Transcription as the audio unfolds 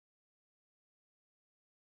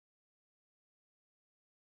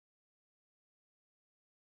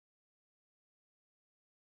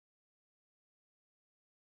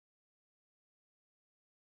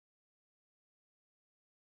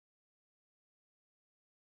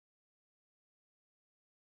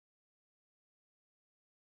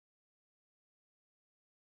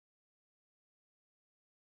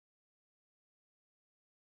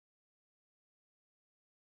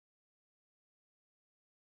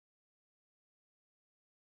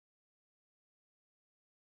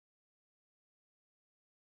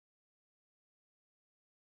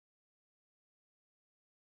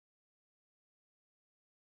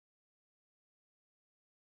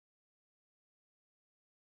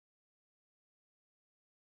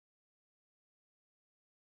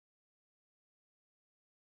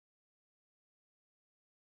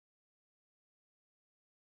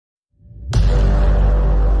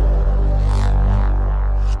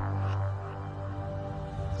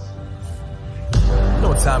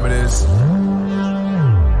time it is.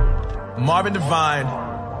 Marvin Devine,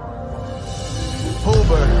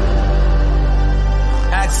 Hoover,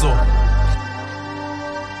 Axel,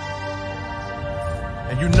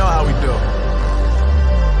 and you know how we do.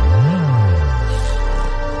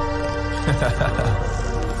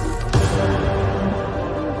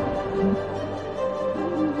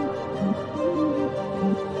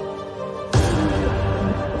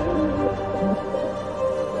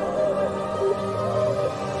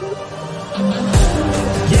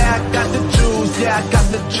 Yeah, I got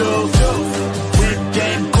the juice. Big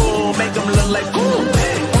game cool, make them look like cool.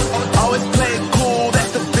 Always play cool,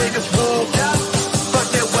 that's the biggest rule.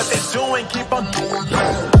 Forget what they doing, keep on doing.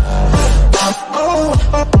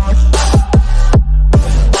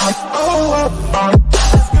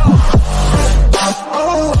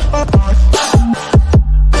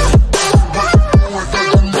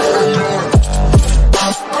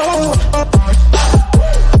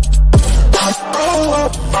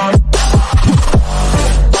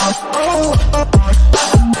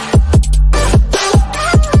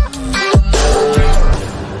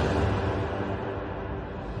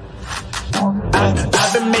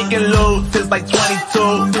 I've been making loot since like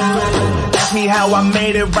 22. Ask me how I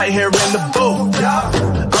made it right here in the booth.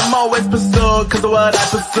 I'm always pursued cause of what I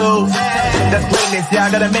pursue. That's greatness, yeah,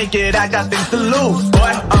 I gotta make it, I got things to lose.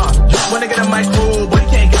 Boy, wanna get in my crew, but you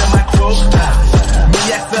can't get in my crew. Me,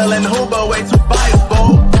 Axel, and Hoover, way too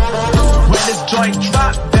fireable. When this joint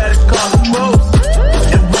drop, better call the troops.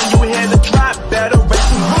 And when you hear the drop, better raise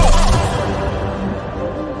the roof.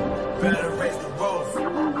 Better raise the roof.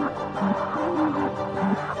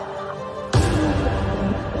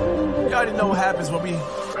 You already know what happens when we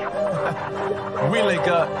link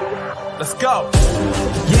up. Let's go.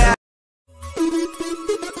 Yeah.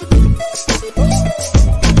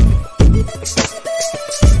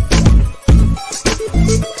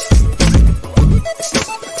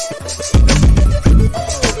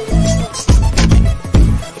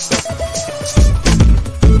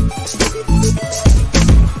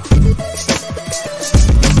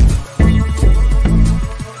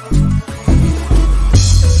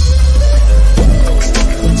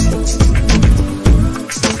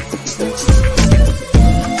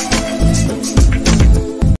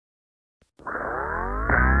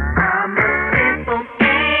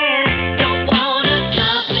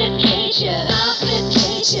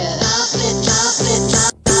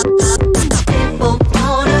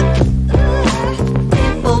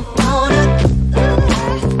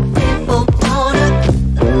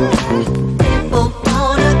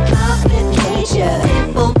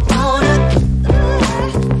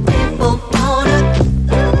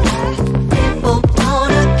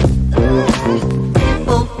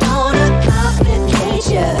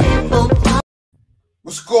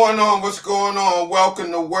 What's going on?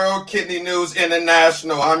 Welcome to World Kidney News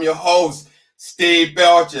International. I'm your host, Steve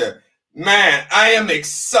Belcher. Man, I am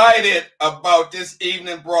excited about this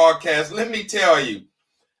evening broadcast. Let me tell you,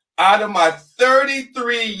 out of my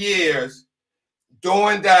 33 years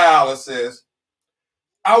doing dialysis,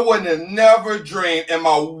 I would have never dreamed in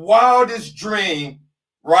my wildest dream,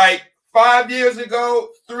 right? 5 years ago,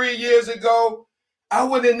 3 years ago, I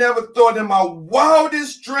would have never thought in my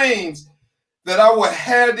wildest dreams that I would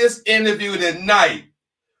have this interview tonight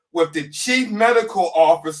with the Chief Medical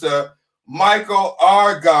Officer, Michael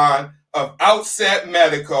Aragon of Outset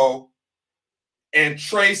Medical, and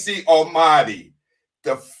Tracey Amadi,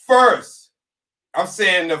 the first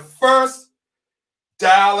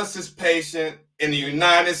dialysis patient in the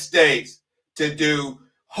United States to do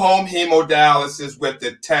home hemodialysis with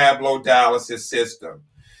the Tablo dialysis system.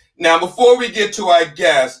 Now, before we get to our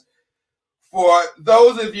guest, for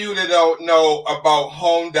those of you that don't know about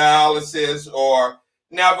home dialysis or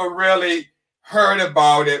never really heard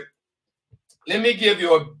about it, let me give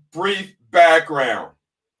you a brief background.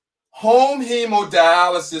 Home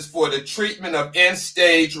hemodialysis for the treatment of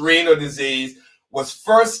end-stage renal disease was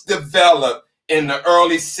first developed in the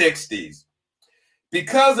early 60s.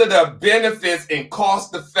 Because of the benefits and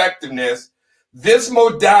cost effectiveness, this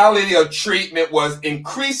modality of treatment was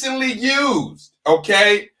increasingly used,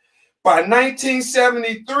 okay? By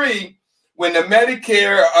 1973, when the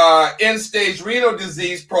Medicare end-stage renal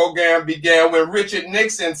disease program began, when Richard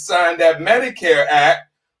Nixon signed that Medicare Act,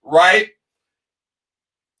 right,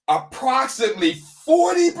 approximately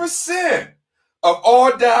 40% of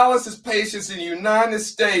all dialysis patients in the United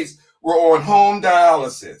States were on home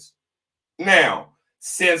dialysis. Now,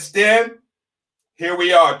 since then, here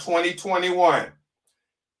we are, 2021.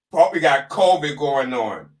 We got COVID going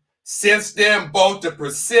on. Since then, both the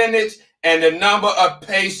percentage and the number of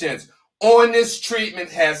patients on this treatment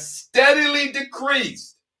has steadily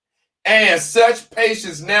decreased. And such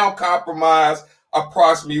patients now comprise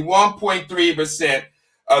approximately 1.3%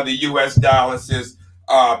 of the U.S. dialysis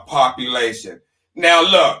population. Now,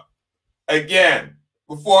 look, again,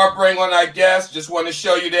 before I bring on our guests, just want to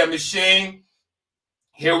show you their machine.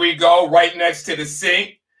 Here we go, right next to the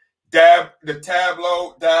sink, the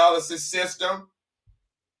Tablo dialysis system.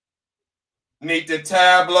 Meet the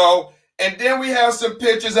Tablo. And then we have some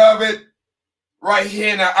pictures of it right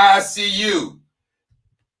here in the ICU.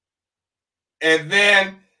 And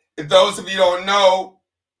then, if those of you don't know,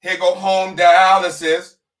 here go home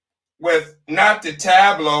dialysis with not the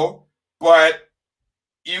Tablo, but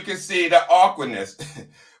you can see the awkwardness.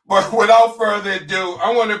 But without further ado,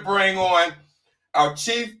 I want to bring on our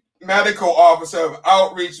Chief Medical Officer of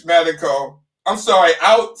Outset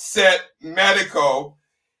Medical,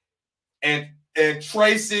 and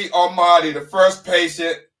Tracey Amadi, the first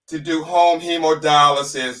patient to do home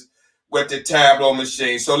hemodialysis with the Tablo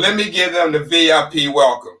machine. So let me give them the VIP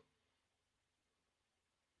welcome.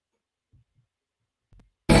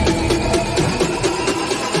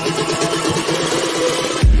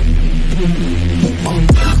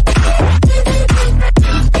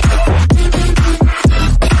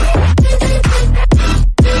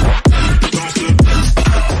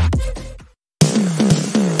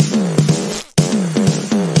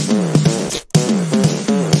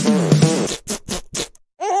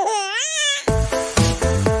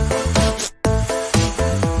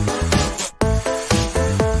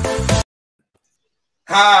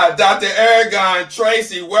 Hi, Dr. Aragon.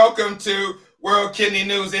 Tracey, welcome to World Kidney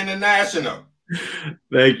News International.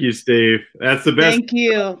 Thank you, Steve. That's the best Thank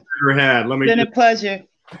you. I've ever had. It's been a pleasure.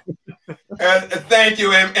 Thank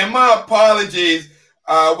you. And my apologies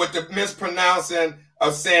with the mispronouncing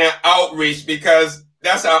of saying outreach, because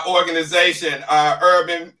that's our organization,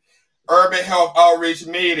 Urban Health Outreach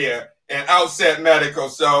Media and Outset Medical.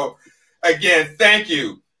 So again, thank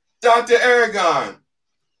you. Dr. Aragon,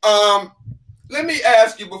 let me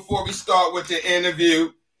ask you before we start with the interview.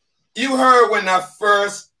 You heard when I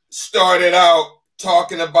first started out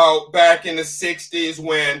talking about back in the 60s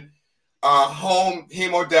when home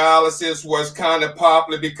hemodialysis was kind of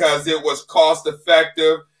popular because it was cost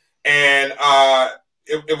effective and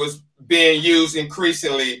it was being used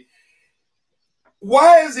increasingly.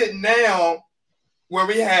 Why is it now when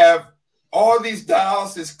we have all these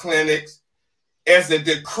dialysis clinics as a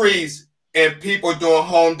decrease in people doing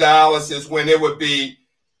home dialysis when it would be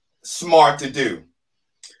smart to do?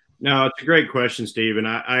 No, it's a great question, Steve. And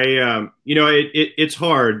it's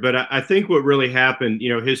hard, but I think what really happened,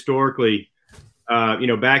 historically,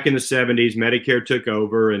 back in the 70s, Medicare took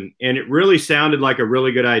over and it really sounded like a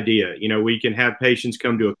really good idea. We can have patients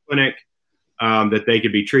come to a clinic, that they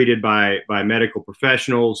could be treated by medical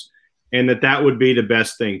professionals, and that would be the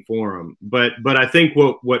best thing for them. But I think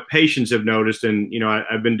what patients have noticed, and,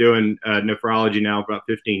 I've been doing nephrology now for about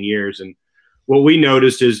 15 years. And what we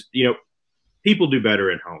noticed is, people do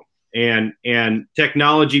better at home, and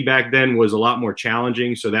technology back then was a lot more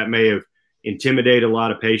challenging. So that may have intimidated a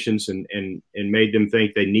lot of patients and made them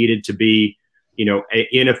think they needed to be,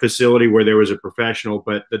 in a facility where there was a professional.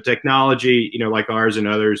 But the technology, like ours and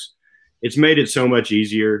others, it's made it so much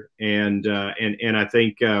easier, and I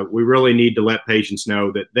think we really need to let patients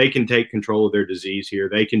know that they can take control of their disease here.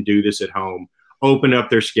 They can do this at home, open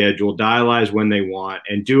up their schedule, dialyze when they want,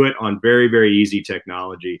 and do it on very, very easy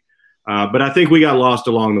technology. But I think we got lost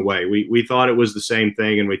along the way. We thought it was the same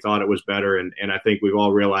thing, and we thought it was better, and I think we've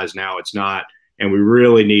all realized now it's not, and we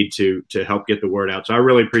really need to help get the word out. So I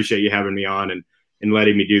really appreciate you having me on and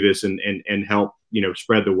letting me do this and help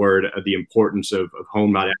spread the word of the importance of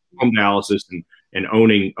home dialysis and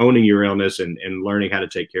owning your illness and learning how to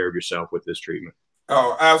take care of yourself with this treatment.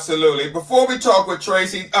 Oh, absolutely. Before we talk with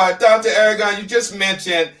Tracey, Dr. Aragon, you just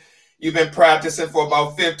mentioned you've been practicing for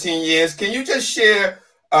about 15 years. Can you just share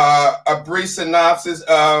a brief synopsis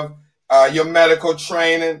of your medical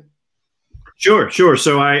training? Sure.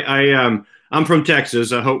 So I'm from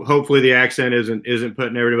Texas. Hopefully the accent isn't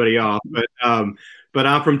putting everybody off, but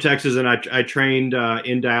I'm from Texas, and I trained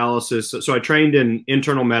in dialysis. So I trained in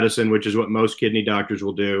internal medicine, which is what most kidney doctors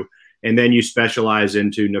will do, and then you specialize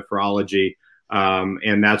into nephrology,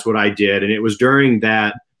 and that's what I did. And it was during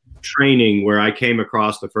that training where I came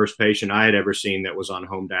across the first patient I had ever seen that was on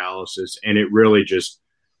home dialysis, and it really just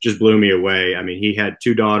blew me away. I mean, he had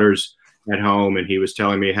 2 daughters at home, and he was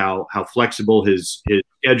telling me how flexible his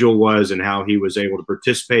schedule was and how he was able to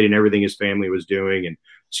participate in everything his family was doing and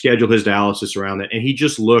schedule his dialysis around that. And he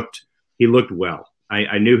looked well.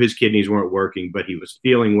 I knew his kidneys weren't working, but he was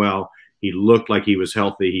feeling well. He looked like he was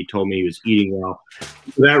healthy. He told me he was eating well.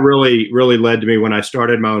 So that really led to me when I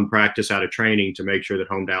started my own practice out of training to make sure that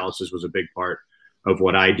home dialysis was a big part of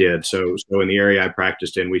what I did. So in the area I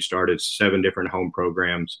practiced in, we started 7 different home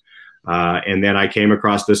programs. And then I came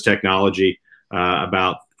across this technology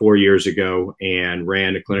about 4 years ago and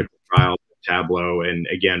ran a clinical trial with Tablo, and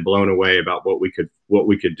again, blown away about what we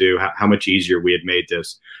could do, how much easier we had made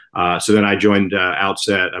this. So then I joined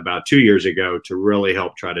Outset about 2 years ago to really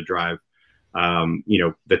help try to drive,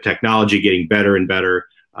 the technology getting better and better,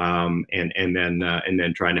 and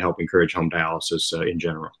then trying to help encourage home dialysis in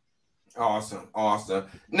general. Awesome.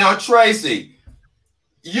 Now, Tracey,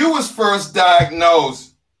 you was first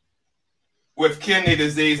diagnosed with kidney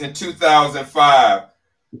disease in 2005.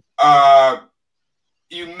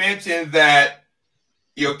 You mentioned that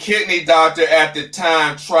your kidney doctor at the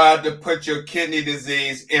time tried to put your kidney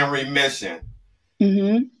disease in remission.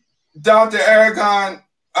 Mm-hmm. Dr. Aragon,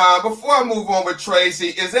 before I move on with Tracey,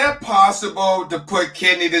 is that possible to put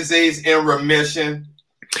kidney disease in remission?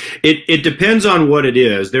 It depends on what it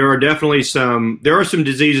is. There are some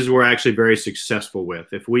diseases we're actually very successful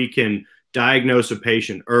with. If we can diagnose a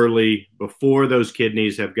patient early before those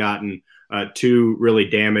kidneys have gotten too really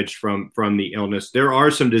damaged from the illness, there are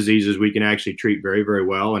some diseases we can actually treat very, very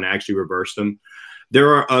well and actually reverse them.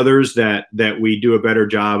 There are others that we do a better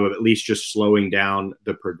job of at least just slowing down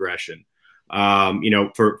the progression.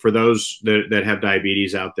 For those that have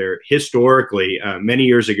diabetes out there, historically, many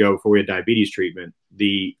years ago, before we had diabetes treatment,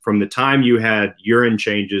 from the time you had urine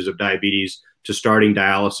changes of diabetes to starting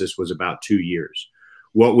dialysis was about 2 years.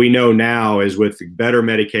 What we know now is with better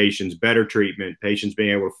medications, better treatment, patients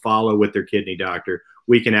being able to follow with their kidney doctor,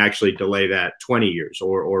 we can actually delay that 20 years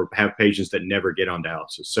or have patients that never get on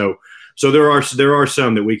dialysis. So there are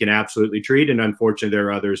some that we can absolutely treat, and unfortunately there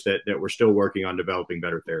are others that we're still working on developing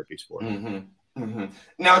better therapies for. Mm-hmm. Mm-hmm.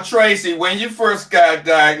 Now, Tracey, when you first got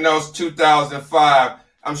diagnosed 2005,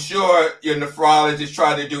 I'm sure your nephrologist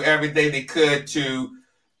tried to do everything they could to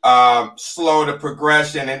slow the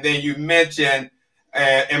progression, and then you mentioned,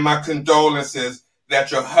 and my condolences,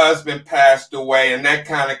 that your husband passed away, and that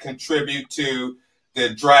kind of contribute to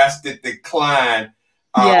the drastic decline.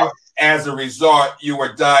 Yes. As a result, you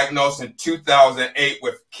were diagnosed in 2008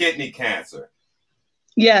 with kidney cancer.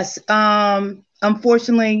 Yes.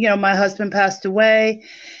 Unfortunately, my husband passed away,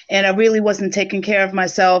 and I really wasn't taking care of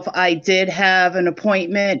myself. I did have an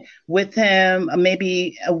appointment with him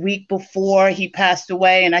maybe a week before he passed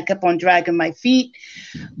away, and I kept on dragging my feet.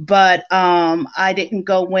 But I didn't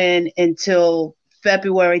go in until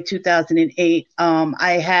February 2008.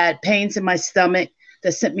 I had pains in my stomach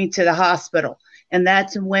that sent me to the hospital. And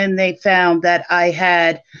that's when they found that I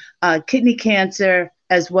had kidney cancer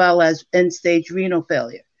as well as end-stage renal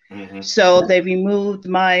failure. Mm-hmm. So they removed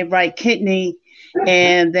my right kidney,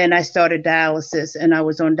 and then I started dialysis, and I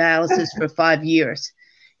was on dialysis for 5 years.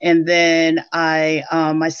 And then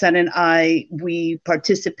my son and I, we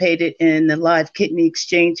participated in the live kidney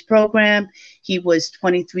exchange program. He was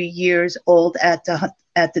 23 years old at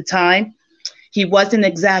the time. He was an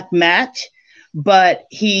exact match, but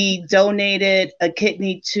he donated a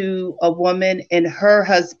kidney to a woman, and her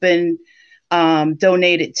husband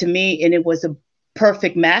donated to me, and it was a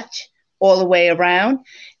perfect match all the way around.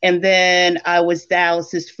 And then I was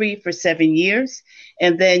dialysis free for 7 years.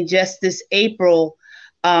 And then just this April,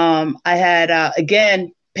 I had,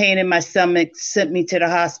 again, pain in my stomach, sent me to the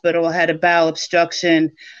hospital. I had a bowel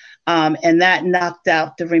obstruction, and that knocked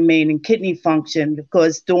out the remaining kidney function,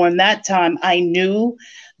 because during that time, I knew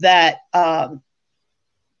that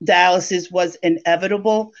dialysis was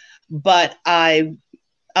inevitable, but I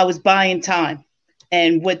was buying time.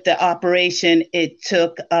 And with the operation, it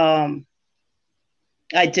took,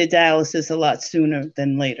 I did dialysis a lot sooner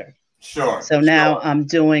than later. Sure. So now I'm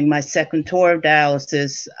doing my second tour of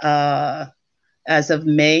dialysis as of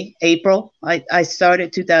April. I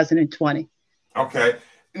started 2020. Okay.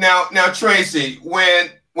 Now, Tracey, when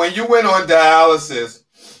you went on dialysis,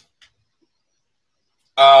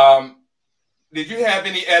 did you have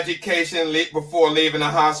any education before leaving the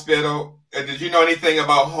hospital? Did you know anything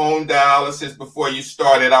about home dialysis before you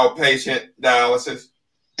started outpatient dialysis?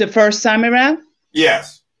 The first time around?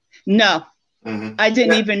 Yes. No. Mm-hmm. I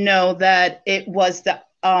didn't even know that it was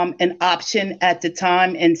an option at the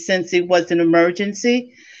time. And since it was an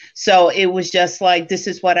emergency, so it was just like, this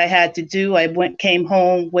is what I had to do. I came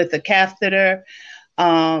home with a catheter.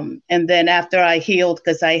 And then after I healed,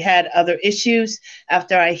 because I had other issues,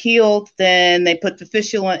 after I healed, then they put the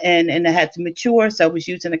fistula in and it had to mature. So I was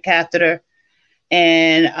using a catheter.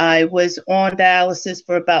 and I was on dialysis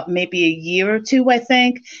for about maybe a year or two, I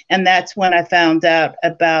think. And that's when I found out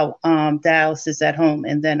about dialysis at home,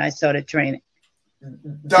 and then I started training.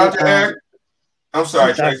 Dr. Aragon, I'm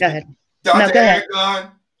sorry, Tracy. Go ahead. Dr.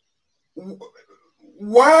 Aragon,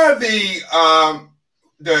 why the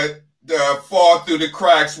fall through the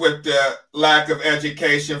cracks with the lack of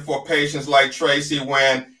education for patients like Tracy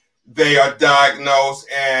when they are diagnosed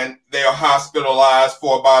and they are hospitalized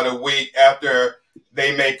for about a week after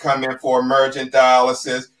they may come in for emergent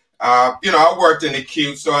dialysis? You know, I worked in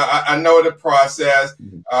acute, so I know the process.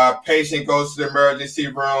 Patient goes to the emergency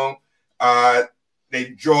room. They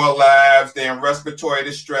draw labs. They're in respiratory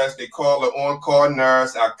distress. They call the on-call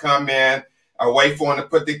nurse. I come in. I wait for them to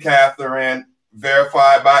put the catheter in,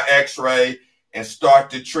 verify by x-ray, and start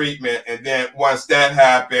the treatment. And then once that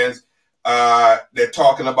happens, they're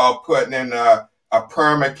talking about putting in a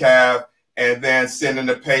permacath and then sending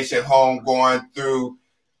the patient home, going through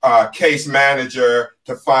case manager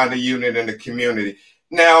to find a unit in the community.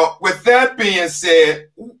 Now, with that being said,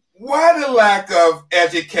 why the lack of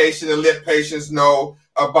education to let patients know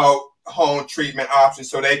about home treatment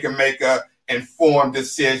options so they can make an informed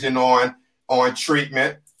decision on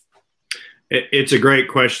treatment? It's a great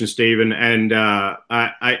question, Stephen, and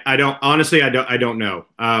I don't know.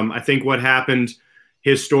 I think what happened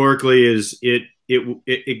historically is it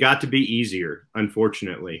got to be easier.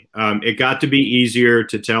 Unfortunately, it got to be easier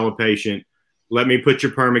to tell a patient, "Let me put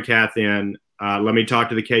your permacath in. Let me talk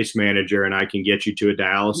to the case manager, and I can get you to a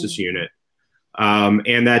dialysis unit."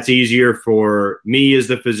 And that's easier for me as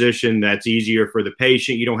the physician. That's easier for the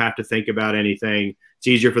patient. You don't have to think about anything. It's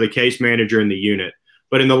easier for the case manager in the unit.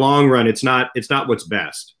 But in the long run, it's not what's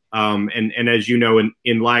best. And as you know,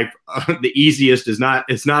 in life, the easiest is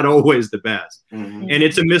it's not always the best. And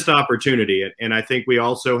it's a missed opportunity. And I think we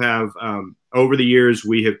also have, over the years,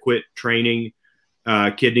 we have quit training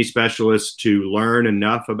kidney specialists to learn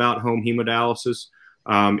enough about home hemodialysis.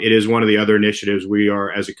 It is one of the other initiatives we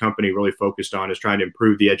are, as a company, really focused on, is trying to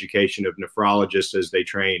improve the education of nephrologists as they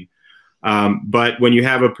train. But when you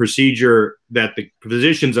have a procedure that the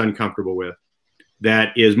physician's uncomfortable with,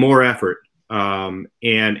 that is more effort, and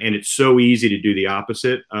it's so easy to do the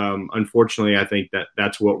opposite. Unfortunately, I think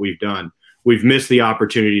that's what we've done. We've missed the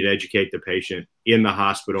opportunity to educate the patient in the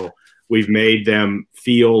hospital. We've made them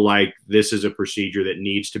feel like this is a procedure that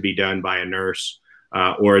needs to be done by a nurse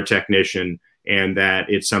or a technician, and that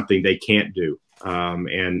it's something they can't do.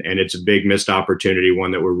 And it's a big missed opportunity,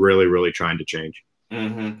 one that we're really, really trying to change.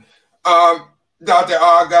 Dr.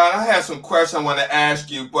 Aragon, I have some questions I want to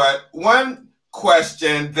ask you, but one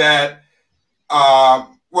question that, well,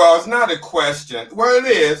 it's not a question. Well, it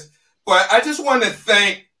is, but I just want to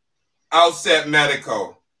thank Outset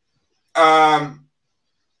Medical. And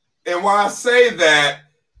why I say that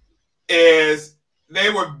is they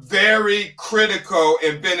were very critical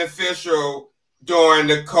and beneficial during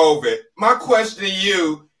the COVID. My question to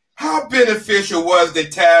you, how beneficial was the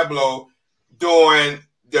Tablo during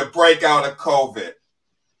the breakout of COVID?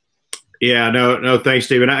 Yeah, no, thanks,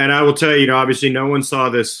 Stephen. And I will tell you, obviously no one saw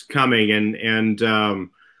this coming, and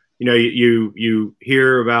you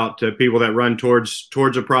hear about people that run towards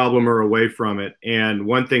a problem or away from it. And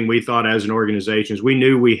one thing we thought as an organization is we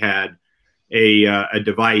knew we had a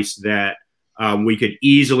device that we could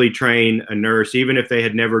easily train a nurse, even if they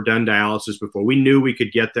had never done dialysis before. We knew we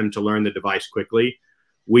could get them to learn the device quickly.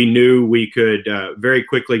 We knew we could very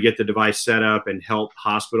quickly get the device set up and help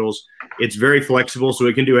hospitals. It's very flexible, so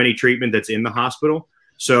it can do any treatment that's in the hospital.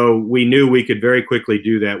 So we knew we could very quickly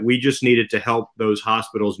do that. We just needed to help those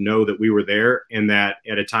hospitals know that we were there, and that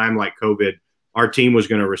at a time like COVID, our team was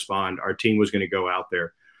going to respond. Our team was going to go out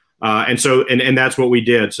there. And that's what we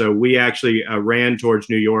did. So we actually ran towards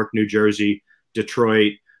New York, New Jersey,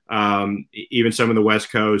 Detroit, even some of the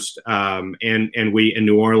West Coast, and we in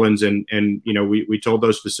New Orleans, and we told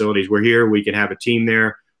those facilities, we're here, we can have a team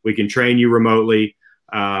there, we can train you remotely.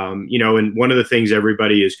 And one of the things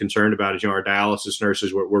everybody is concerned about is, our dialysis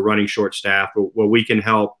nurses, we're running short staff. Well, we can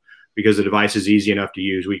help because the device is easy enough to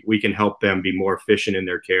use. We can help them be more efficient in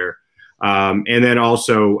their care. And then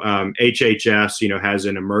also HHS, has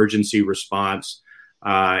an emergency response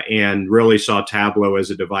and really saw Tablo as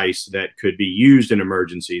a device that could be used in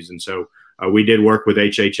emergencies. And so we did work with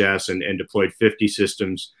HHS and deployed 50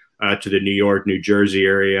 systems to the New York, New Jersey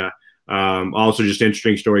area. Also, just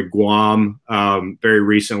interesting story, Guam very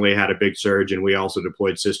recently had a big surge, and we also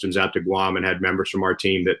deployed systems out to Guam and had members from our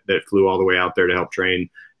team that flew all the way out there to help train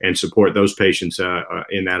and support those patients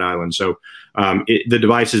in that island. So the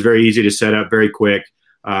device is very easy to set up, very quick,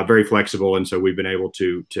 very flexible, and so we've been able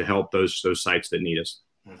to help those sites that need us.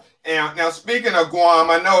 And now, speaking of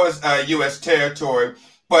Guam, I know it's U.S. territory,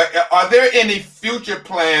 but are there any future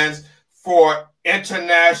plans for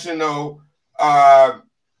international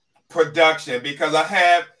production? Because I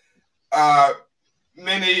have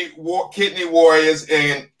many kidney warriors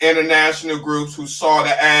in international groups who saw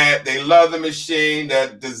the ad. They love the machine,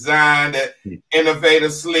 the design, the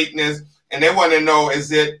innovative sleekness, and they want to know,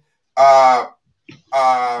 is it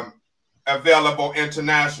available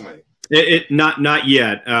internationally? Not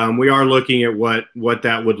yet. We are looking at what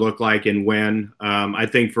that would look like and when. I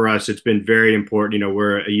think for us, it's been very important. You know,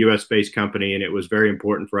 we're a U.S. based company, and it was very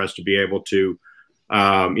important for us to be able to,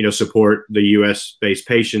 support the U.S. based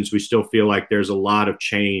patients. We still feel like there's a lot of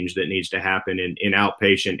change that needs to happen in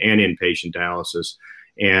outpatient and inpatient dialysis,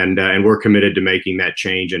 and we're committed to making that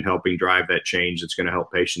change and helping drive that change that's going to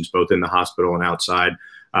help patients both in the hospital and outside.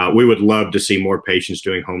 We would love to see more patients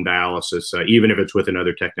doing home dialysis, even if it's with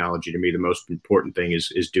another technology. To me, the most important thing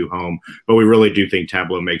is do home. But we really do think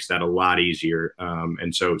Tablo makes that a lot easier.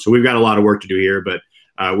 And so we've got a lot of work to do here, but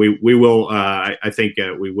we will. I think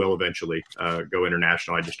we will eventually go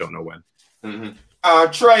international. I just don't know when.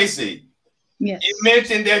 Mm-hmm. Tracey, yes. You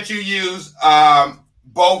mentioned that you use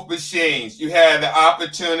both machines. You had the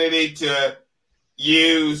opportunity to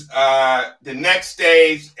use the Next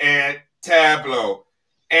Stage and Tablo.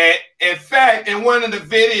 And in fact, in one of the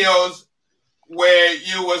videos where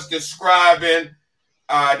you was describing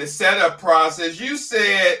the setup process, you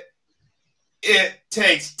said it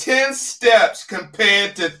takes 10 steps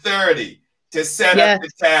compared to 30 to set up the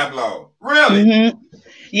Tablo. Really? Mm-hmm.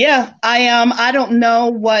 Yeah, I don't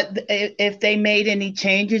know if they made any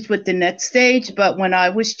changes with the Next Stage, but when I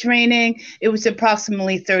was training, it was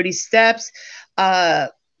approximately 30 steps.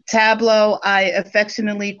 Tablo, I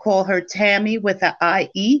affectionately call her Tammy with an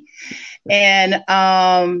IE, and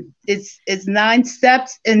it's 9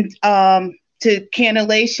 steps and to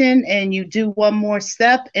cannulation, and you do one more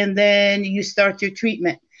step, and then you start your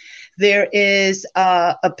treatment. There is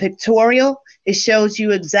a pictorial. It shows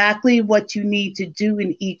you exactly what you need to do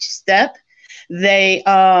in each step. It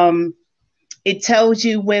tells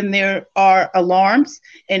you when there are alarms,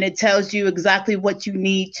 and it tells you exactly what you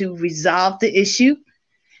need to resolve the issue.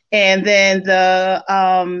 And then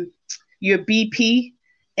your BP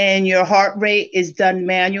and your heart rate is done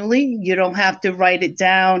manually. You don't have to write it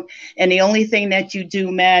down. And the only thing that you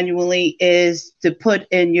do manually is to put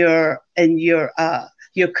in your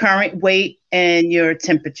current weight and your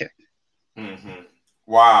temperature. Mm-hmm.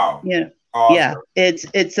 Wow. Yeah. Awesome. Yeah.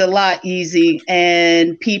 It's a lot easy.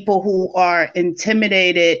 And people who are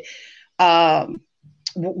intimidated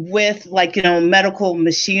with medical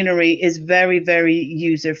machinery is very, very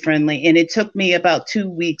user friendly. And it took me about 2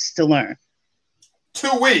 weeks to learn.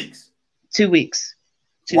 2 weeks? 2 weeks.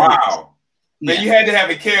 Wow. Yeah. But you had to have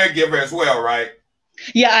a caregiver as well, right?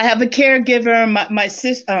 Yeah, I have a caregiver. My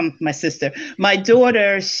sister, my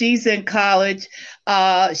daughter, she's in college.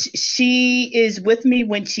 She is with me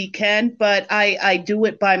when she can, but I do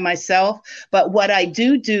it by myself. But what I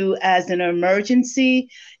do as an emergency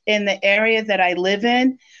in the area that I live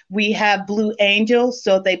in, we have Blue Angels.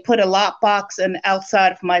 So they put a lockbox on the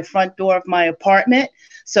outside of my front door of my apartment.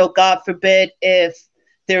 So God forbid, if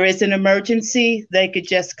there is an emergency, they could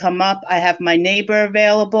just come up. I have my neighbor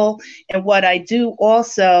available. And what I do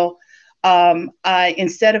also,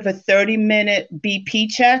 instead of a 30-minute BP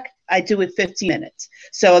check, I do it 15 minutes.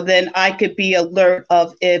 So then I could be alert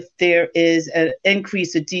of if there is an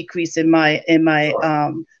increase or decrease in my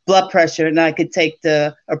blood pressure, and I could take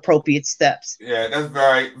the appropriate steps. Yeah, that's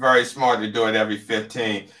very, very smart to do it every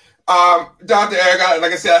 15. Dr. Aragon,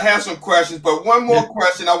 like I said, I have some questions, but one more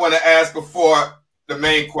question I want to ask before the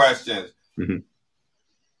main questions. Mm-hmm.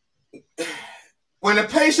 When a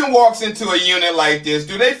patient walks into a unit like this,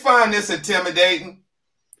 do they find this intimidating?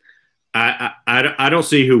 I don't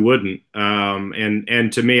see who wouldn't.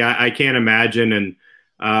 And to me, I can't imagine. And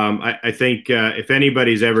I think if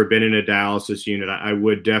anybody's ever been in a dialysis unit, I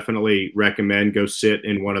would definitely recommend go sit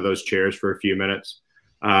in one of those chairs for a few minutes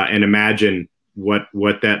and imagine what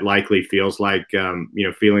that likely feels like,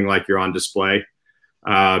 feeling like you're on display.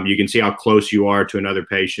 You can see how close you are to another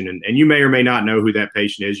patient, and you may or may not know who that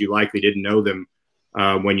patient is. You likely didn't know them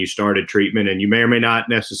when you started treatment, and you may or may not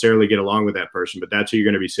necessarily get along with that person, but that's who you're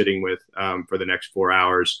going to be sitting with for the next 4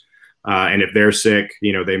 hours. And if they're sick,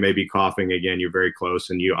 they may be coughing again. You're very close,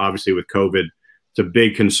 and you obviously with COVID, it's a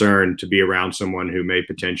big concern to be around someone who may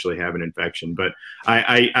potentially have an infection. But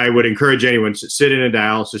I would encourage anyone to sit in a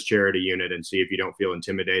dialysis chair at a unit and see if you don't feel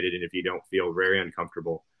intimidated and if you don't feel very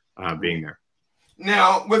uncomfortable being there.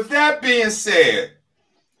 Now, with that being said,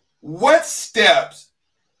 what steps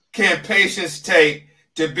can patients take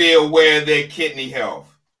to be aware of their kidney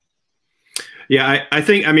health? Yeah, I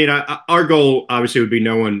think, I mean, our goal obviously would be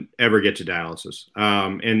no one ever get to dialysis.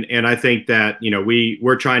 And I think that, you know,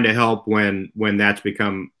 we're trying to help when that's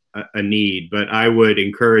become a need, but I would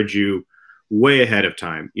encourage you way ahead of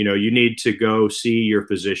time. You know, you need to go see your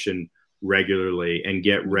physician regularly and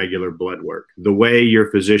get regular blood work. The way your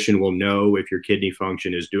physician will know if your kidney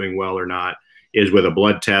function is doing well or not is with a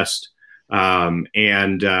blood test,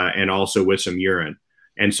 and also with some urine.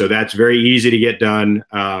 And so that's very easy to get done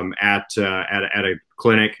at a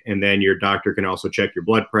clinic. And then your doctor can also check your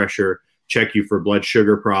blood pressure, check you for blood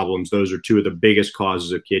sugar problems. Those are two of the biggest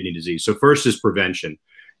causes of kidney disease. So first is prevention.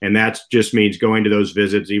 And that just means going to those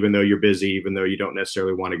visits, even though you're busy, even though you don't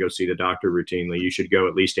necessarily want to go see the doctor routinely. You should go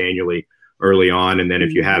at least annually early on. And then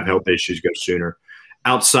if you have health issues, go sooner.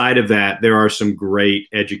 Outside of that, there are some great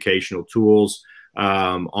educational tools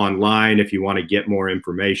online if you want to get more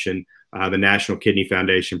information. The National Kidney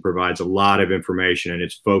Foundation provides a lot of information, and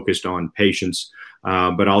it's focused on patients,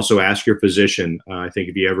 but also ask your physician. I think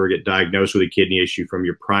if you ever get diagnosed with a kidney issue from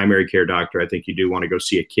your primary care doctor, I think you do want to go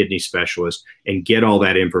see a kidney specialist and get all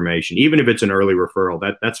that information. Even if it's an early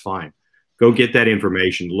referral, that's fine. Go get that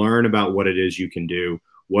information, learn about what it is you can do.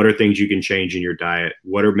 What are things you can change in your diet?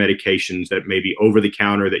 What are medications that may be over the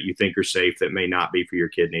counter that you think are safe that may not be for your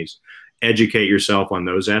kidneys? Educate yourself on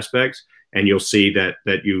those aspects, and you'll see that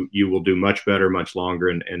you will do much better, much longer,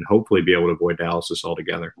 and hopefully be able to avoid dialysis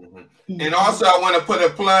altogether. Mm-hmm. And also, I want to put a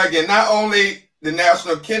plug in. Not only the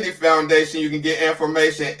National Kidney Foundation, you can get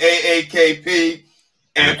information, AAKP,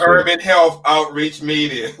 and Absolutely. Urban Health Outreach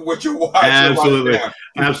Media, which you're watching. Absolutely. Right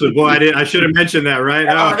now. Absolutely. Boy, I should have mentioned that, right?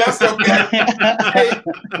 Oh, that's okay.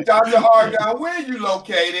 Hey, Dr. Aragon, where are you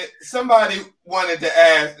located? Somebody wanted to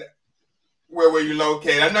ask, where were you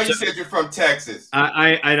located? I know you said you're from Texas.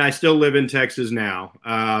 I still live in Texas now.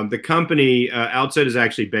 The company, Outset, is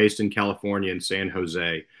actually based in California in San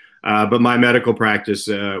Jose. But my medical practice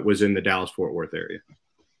was in the Dallas-Fort Worth area.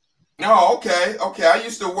 Oh, okay. Okay. I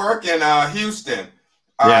used to work in Houston.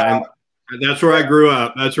 Yeah, and that's where I grew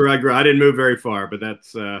up. That's where I grew up. I didn't move very far, but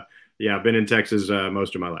that's, yeah, I've been in Texas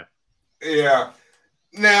most of my life. Yeah.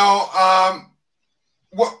 Now,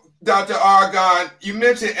 what, Dr. Aragon, you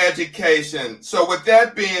mentioned education. So with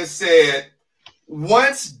that being said,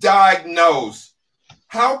 once diagnosed,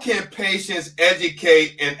 how can patients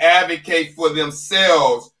educate and advocate for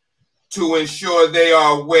themselves to ensure they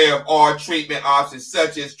are aware of all treatment options,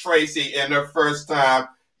 such as Tracey in her first time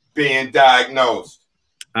being diagnosed?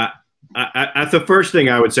 The first thing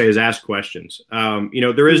I would say is ask questions. You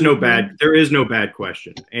know, there is no bad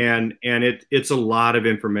question, and it's a lot of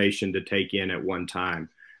information to take in at one time.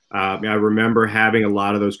 I remember having a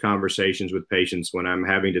lot of those conversations with patients when I'm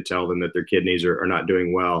having to tell them that their kidneys are not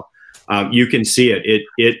doing well. You can see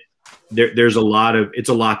it. There's a lot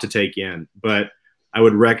to take in, but I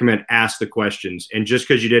would recommend ask the questions. And just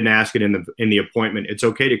because you didn't ask it in the appointment, it's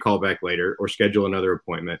okay to call back later or schedule another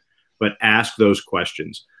appointment, but ask those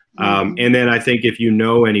questions. And then I think if you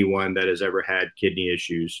know anyone that has ever had kidney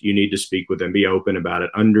issues, you need to speak with them, be open about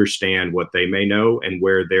it, understand what they may know and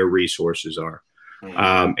where their resources are.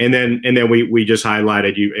 And then we just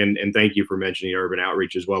highlighted you, and thank you for mentioning urban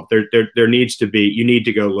outreach as well. There needs to be, you need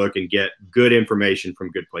to go look and get good information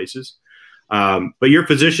from good places. But your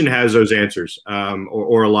physician has those answers,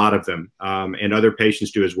 or a lot of them, and other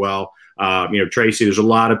patients do as well. You know, Tracey, there's a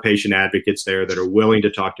lot of patient advocates there that are willing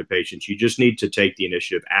to talk to patients. You just need to take the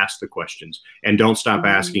initiative, ask the questions, and don't stop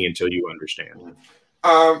asking until you understand.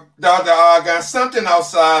 Dr. Aragon, something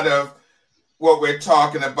outside of what we're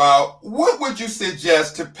talking about, what would you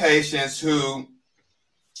suggest to patients who,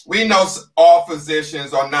 we know all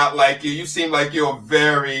physicians are not like you. You seem like you're a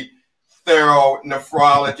very thorough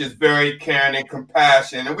nephrologist, very caring and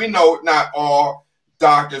compassionate. And we know not all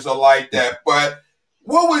doctors are like that, but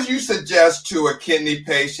what would you suggest to a kidney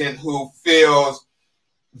patient who feels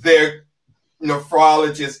their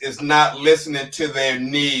nephrologist is not listening to their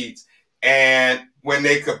needs, and when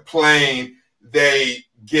they complain, they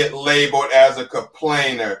get labeled as a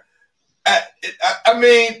complainer? I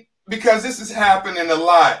mean, because this is happening a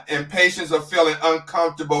lot, and patients are feeling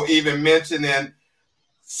uncomfortable even mentioning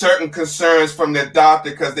certain concerns from their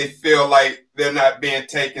doctor because they feel like they're not being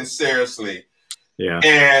taken seriously. Yeah.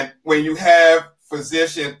 And when you have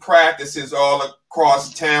physician practices all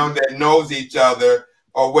across town that knows each other,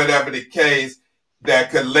 or whatever the case,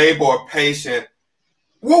 that could label a patient,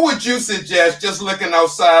 what would you suggest, just looking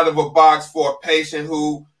outside of a box, for a patient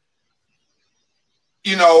who,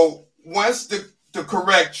 you know, wants the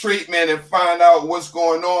correct treatment and find out what's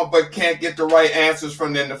going on, but can't get the right answers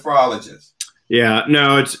from their nephrologist? Yeah,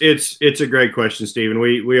 no, it's a great question, Stephen.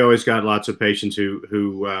 We always got lots of patients who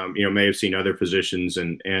you know, may have seen other physicians,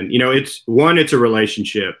 and you know, it's a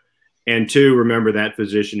relationship, and two, remember that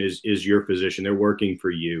physician is your physician. They're working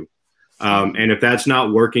for you, and if that's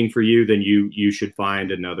not working for you, then you should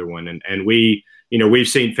find another one. And we, you know, we've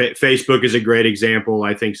seen Facebook is a great example.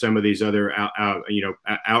 I think some of these other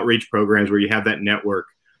outreach programs where you have that network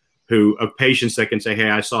of patients that can say, hey,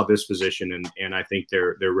 I saw this physician and I think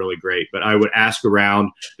they're really great. But I would ask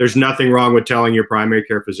around. There's nothing wrong with telling your primary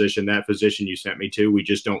care physician, that physician you sent me to, we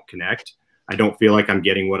just don't connect. I don't feel like I'm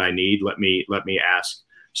getting what I need. Let me ask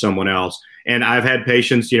someone else. And I've had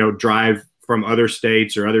patients, you know, drive from other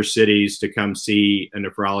states or other cities to come see a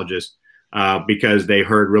nephrologist because they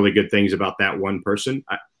heard really good things about that one person.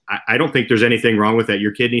 I don't think there's anything wrong with that.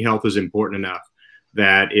 Your kidney health is important enough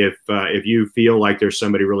that if you feel like there's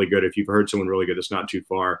somebody really good, if you've heard someone really good that's not too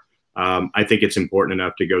far, I think it's important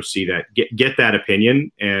enough to go see that, get that opinion,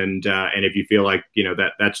 and if you feel like, you know,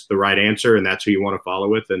 that's the right answer and that's who you want to follow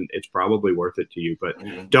with, then it's probably worth it to you. But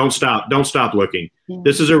don't stop looking.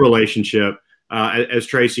 This is a relationship. As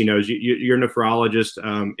Tracey knows, your nephrologist,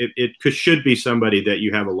 it should be somebody that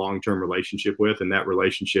you have a long-term relationship with, and that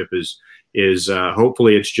relationship is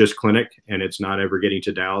hopefully it's just clinic and it's not ever getting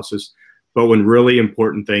to dialysis. But when really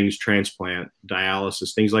important things, transplant,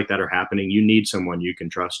 dialysis, things like that are happening, you need someone you can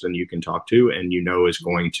trust and you can talk to, and you know is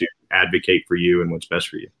going to advocate for you and what's best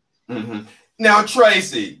for you. Now,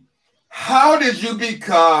 Tracey, how did you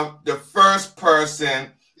become the first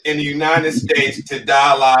person in the United States to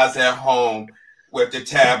dialyze at home with the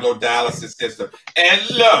Tablo dialysis system? And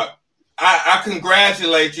look, I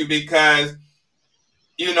congratulate you because,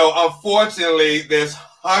 you know, unfortunately, there's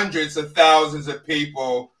hundreds of thousands of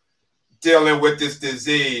people dealing with this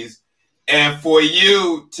disease, and for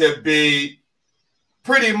you to be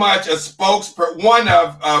pretty much a one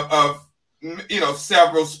of you know,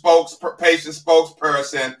 several patient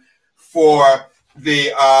spokesperson for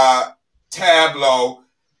the Tablo,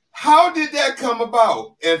 how did that come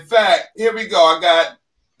about? In fact, here we go.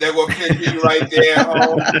 There will picture you right there at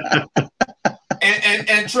home.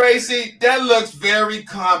 And Tracey, that looks very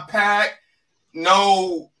compact.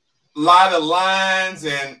 No lot of lines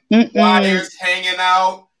and wires hanging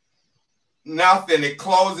out, nothing. It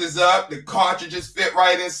closes up, the cartridges fit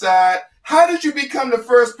right inside. How did you become the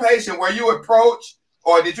first patient? Were you approached,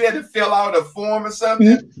 or did you have to fill out a form or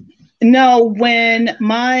something? No, when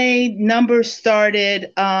my numbers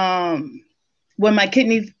started, when my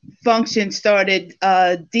kidney function started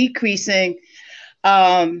decreasing,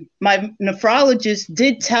 my nephrologist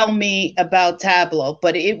did tell me about Tablo,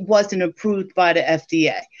 but it wasn't approved by the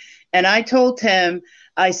FDA. And I told him,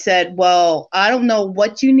 I said, well, I don't know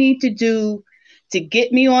what you need to do to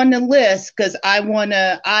get me on the list, because I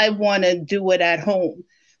wanna do it at home.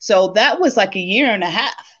 So that was like 1.5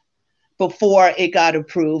 years before it got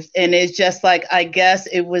approved. And it's just like, I guess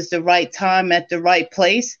it was the right time at the right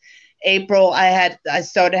place. April, I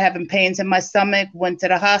started having pains in my stomach, went to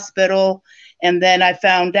the hospital, and then I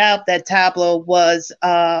found out that Tablo was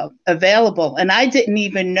available. And I didn't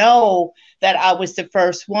even know that I was the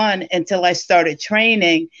first one until I started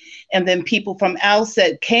training. And then people from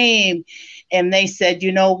Outset came and they said,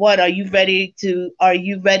 you know what, are you ready to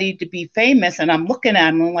be famous? And I'm looking at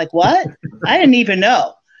them, I'm like, what? I didn't even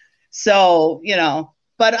know. So, you know,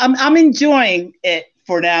 but I'm enjoying it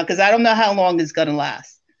for now, because I don't know how long it's gonna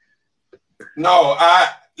last. No,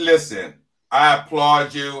 listen, I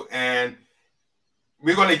applaud you, and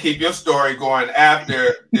we're going to keep your story going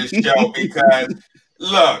after this show because,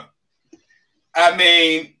 look, I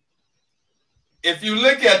mean, if you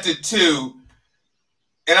look at the two,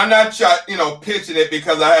 and I'm not, you know, pitching it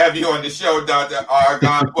because I have you on the show, Dr.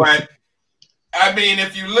 Aragon, but I mean,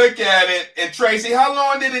 if you look at it, and Tracey, how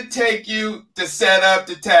long did it take you to set up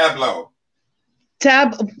the Tablo?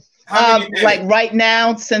 Like right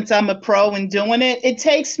now, since I'm a pro and doing it, it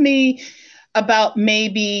takes me about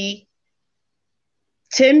maybe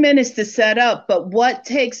 10 minutes to set up. But what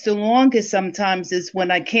takes the longest sometimes is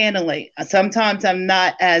when I cannulate. Sometimes I'm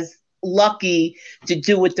not as lucky to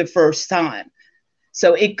do it the first time.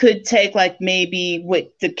 So it could take like maybe with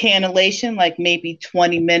the cannulation, like maybe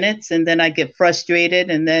 20 minutes. And then I get frustrated.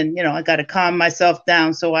 And then, you know, I got to calm myself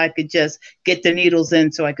down so I could just get the needles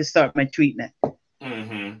in so I could start my treatment.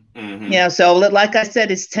 Yeah, so like I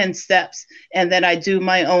said, it's 10 steps. And then I do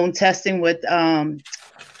my own testing with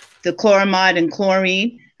the chloramide and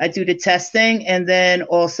chlorine. I do the testing, and then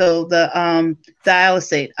also the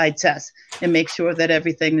dialysate I test and make sure that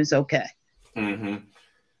everything is okay.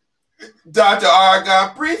 Dr.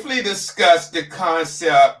 Aragon, briefly discuss the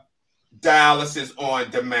concept dialysis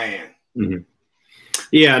on demand.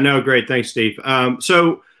 Yeah, no, great. Thanks, Steve.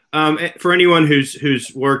 For anyone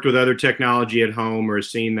who's worked with other technology at home or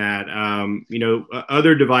has seen that,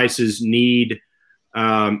 other devices need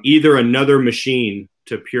either another machine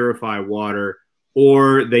to purify water,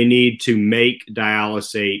 or they need to make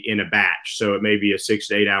dialysate in a batch. So it may be a 6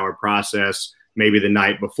 to 8 hour process, maybe the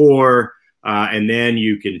night before, and then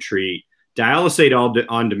you can treat. Dialysate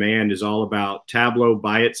on demand is all about Tablo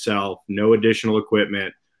by itself, no additional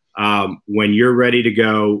equipment. When you're ready to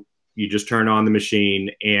go, you just turn on the machine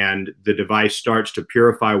and the device starts to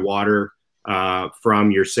purify water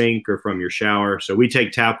from your sink or from your shower. So we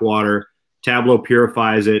take tap water, Tablo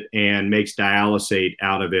purifies it and makes dialysate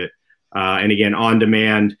out of it. And again, on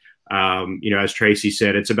demand, as Tracey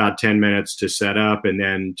said, it's about 10 minutes to set up, and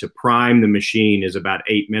then to prime the machine is about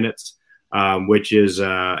 8 minutes, which is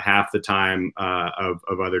half the time of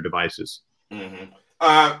other devices. Mm-hmm.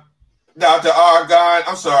 Dr. Aragon,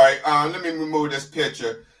 I'm sorry, let me remove this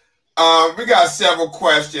picture. We got several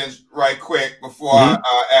questions right quick before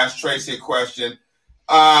I ask Tracey a question.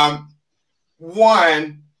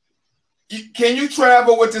 One, can you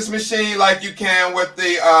travel with this machine like you can with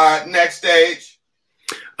the next stage?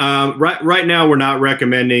 Right now, we're not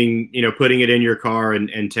recommending, putting it in your car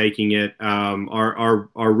and taking it. Our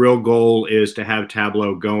real goal is to have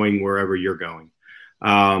Tablo going wherever you're going,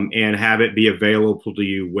 and have it be available to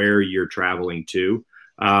you where you're traveling to.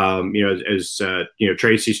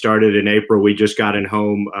 Tracey started in April. We just got in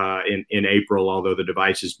home in April, although the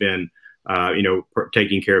device has been,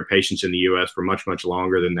 taking care of patients in the U.S. for much, much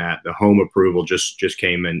longer than that. The home approval just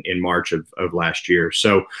came in March of last year.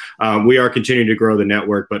 So we are continuing to grow the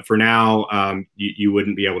network, but for now, you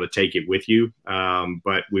wouldn't be able to take it with you.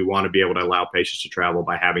 But we want to be able to allow patients to travel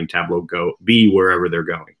by having Tablo be wherever they're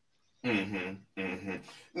going. Mm-hmm, mm-hmm.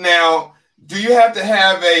 Now, do you have to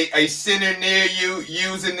have a center near you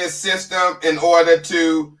using this system in order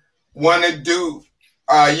to want to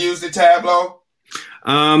use the Tablo?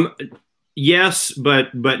 Yes,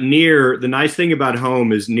 but near, the nice thing about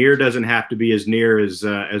home is near doesn't have to be as near as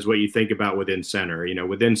what you think about within center.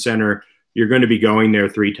 Within center, you're going to be going there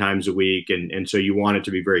 3 times a week, and so you want it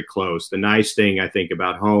to be very close. The nice thing I think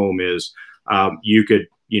about home is you could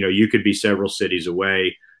be several cities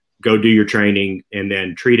away, go do your training, and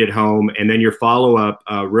then treat at home. And then your follow-up,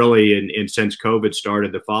 really, and since COVID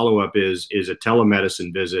started, the follow-up is a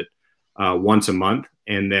telemedicine visit once a month,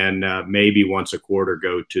 and then maybe once a quarter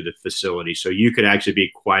go to the facility. So you could actually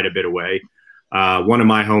be quite a bit away. One of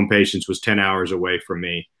my home patients was 10 hours away from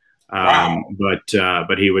me. Wow.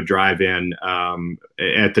 But he would drive in.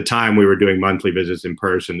 At the time, we were doing monthly visits in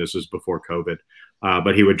person. This was before COVID.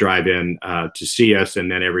 But he would drive in to see us,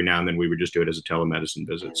 and then every now and then we would just do it as a telemedicine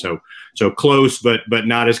visit. So close, but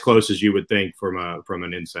not as close as you would think from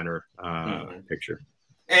an in-center picture.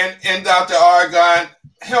 And Dr. Aragon,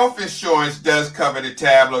 health insurance does cover the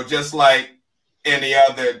Tablo just like any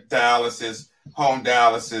other home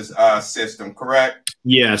dialysis system, correct?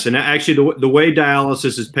 Yes, and actually the way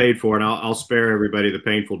dialysis is paid for, and I'll spare everybody the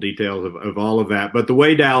painful details of all of that, but the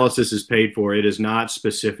way dialysis is paid for, it is not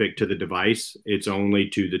specific to the device. It's only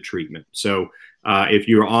to the treatment. So if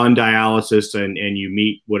you're on dialysis and you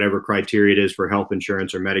meet whatever criteria it is for health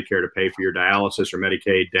insurance or Medicare to pay for your dialysis or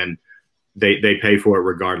Medicaid, then they pay for it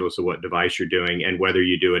regardless of what device you're doing and whether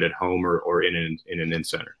you do it at home or in an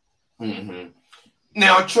in-center. Mm-hmm.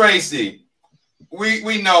 Now, Tracey,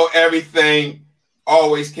 we know everything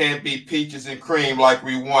always can't be peaches and cream like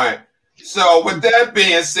we want. So with that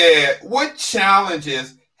being said, what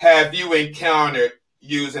challenges have you encountered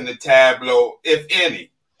using the Tablo, if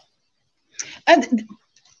any? And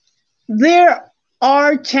there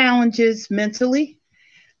are challenges mentally.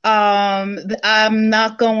 I'm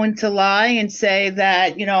not going to lie and say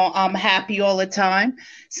that, I'm happy all the time.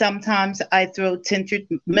 Sometimes I throw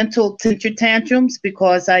mental temper tantrums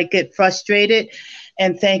because I get frustrated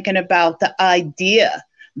and thinking about the idea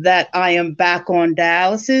that I am back on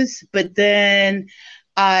dialysis. But then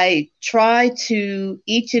I try to,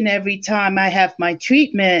 each and every time I have my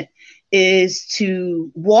treatment, is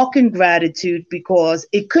to walk in gratitude, because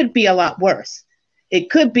it could be a lot worse. It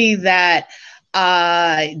could be that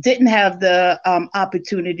I didn't have the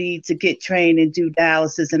opportunity to get trained and do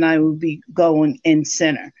dialysis, and I would be going in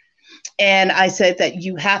center. And I said that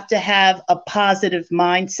you have to have a positive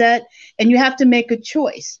mindset and you have to make a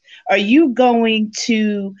choice. Are you going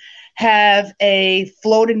to have a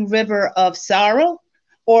floating river of sorrow,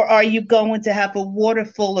 or are you going to have a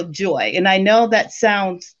waterfall of joy? And I know that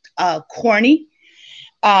sounds corny,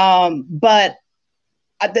 but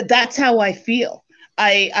that's how I feel.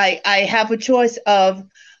 I have a choice of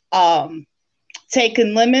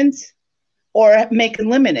taking lemons or making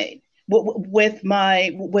lemonade. with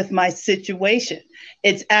my situation.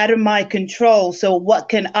 It's out of my control. So what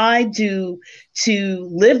can I do to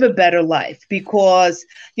live a better life? Because,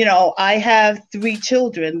 you know, I have 3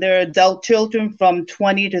 children. They're adult children from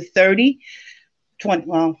 20 to 30.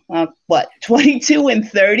 22 and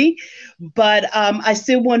 30, but I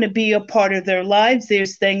still want to be a part of their lives.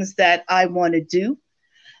 There's things that I want to do.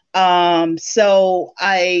 So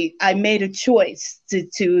I made a choice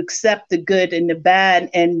to accept the good and the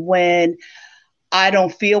bad. And when I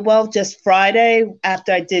don't feel well, just Friday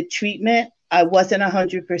after I did treatment, I wasn't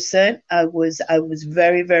 100%. I was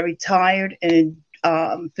very, very tired and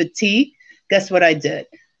fatigued. Guess what I did?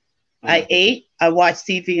 I ate, I watched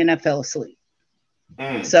TV, and I fell asleep.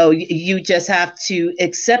 So you just have to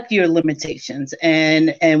accept your limitations.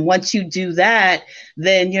 And once you do that,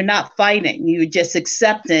 then you're not fighting. You're just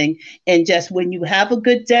accepting. And just when you have a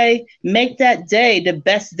good day, make that day the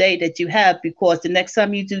best day that you have, because the next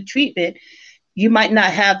time you do treatment, you might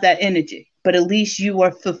not have that energy, but at least you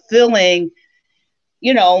are fulfilling,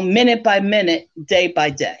 you know, minute by minute, day by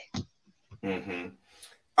day.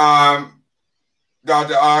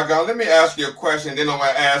 Dr. Aragon, let me ask you a question. Then I'm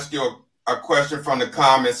going to ask you a question from the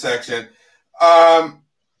comment section. Tell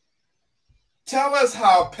us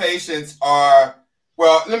how patients are,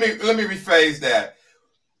 well, let me rephrase that.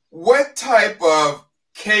 What type of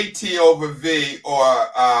KT over V or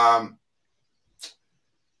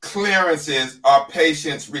clearances are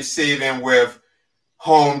patients receiving with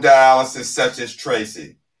home dialysis such as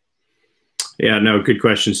Tracey? Yeah, no, good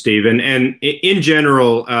question, Steve. And in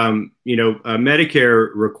general, you know,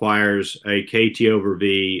 Medicare requires a KT over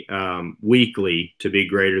V weekly to be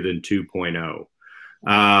greater than 2.0.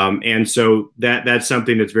 And so that's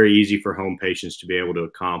something that's very easy for home patients to be able to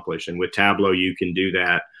accomplish. And with Tablo, you can do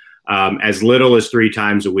that as little as 3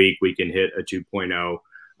 times a week. We can hit a 2.0.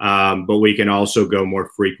 But we can also go more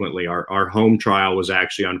frequently. Our home trial was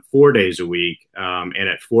actually on 4 days a week. And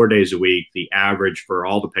at 4 days a week, the average for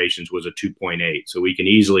all the patients was a 2.8. So we can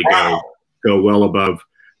easily go well above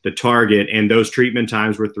the target. And those treatment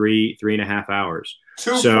times were 3.5 hours.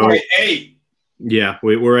 2.8. Yeah,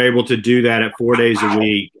 we were able to do that at 4 days a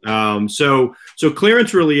week. So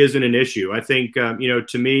clearance really isn't an issue. I think, you know,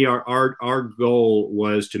 to me, our goal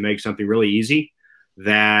was to make something really easy,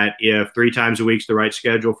 that if 3 times a week's the right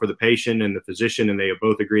schedule for the patient and the physician, and they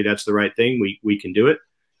both agree that's the right thing, we can do it.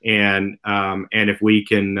 And if we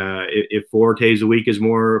can, if 4 days a week is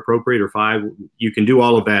more appropriate, or 5, you can do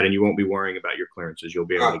all of that, and you won't be worrying about your clearances. You'll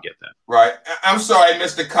be able to get that. Right. I'm sorry,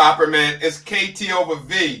 Mr. Copperman. It's KT over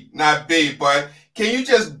V, not B. But can you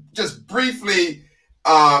just briefly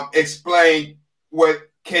explain what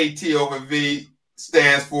KT over V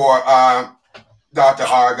stands for, Dr.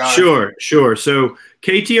 Aragon? Sure. So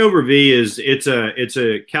KT over V it's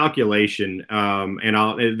a calculation, and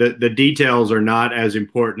the details are not as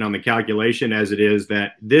important on the calculation as it is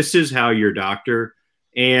that this is how your doctor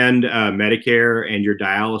and Medicare and your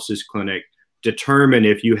dialysis clinic determine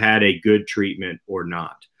if you had a good treatment or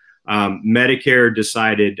not. Medicare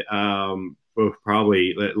decided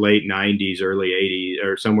probably late 90s, early 80s,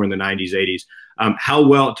 or somewhere in the 90s, 80s. How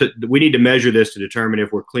well we need to measure this to determine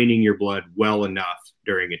if we're cleaning your blood well enough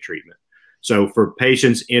during a treatment. So for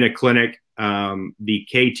patients in a clinic, the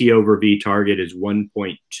KT over V target is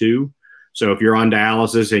 1.2. So if you're on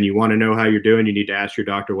dialysis and you want to know how you're doing, you need to ask your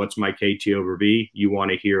doctor, what's my KT over V? You want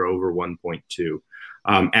to hear over 1.2.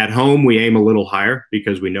 At home, we aim a little higher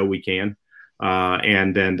because we know we can.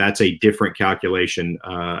 And then that's a different calculation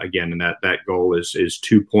again, and that goal is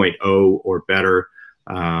 2.0 or better.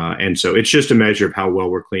 And so it's just a measure of how well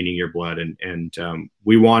we're cleaning your blood, and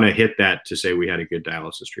we want to hit that to say we had a good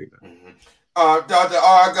dialysis treatment. Dr.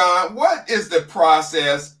 Aragon, what is the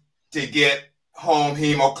process to get home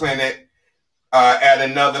hemo clinic at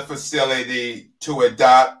another facility to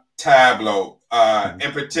adopt Tablo?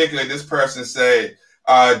 In particular, this person say,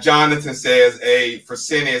 Jonathan says a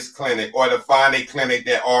Fresenius clinic or the Fani clinic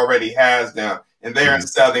that already has them, and they're in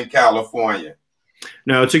Southern California.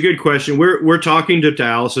 No, it's a good question. We're talking to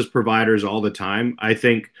dialysis providers all the time. I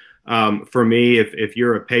think for me, if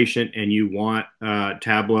you're a patient and you want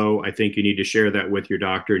Tablo, I think you need to share that with your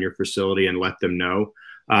doctor and your facility and let them know.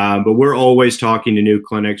 But we're always talking to new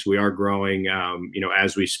clinics. We are growing, you know,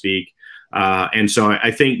 as we speak. And so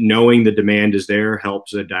I think knowing the demand is there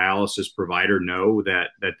helps a dialysis provider know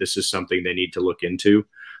that this is something they need to look into.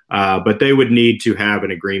 But they would need to have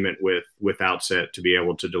an agreement with Outset to be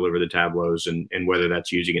able to deliver the Tablos, and whether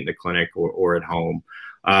that's using it in the clinic or at home.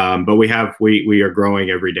 But we are growing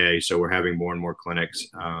every day, so we're having more and more clinics.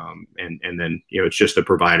 And then, you know, it's just the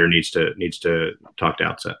provider needs to talk to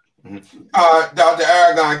Outset. Dr.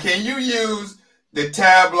 Aragon, can you use the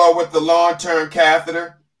Tablo with the long-term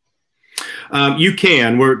catheter? You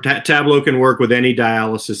can. Tablo can work with any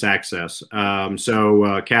dialysis access.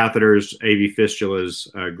 Catheters, AV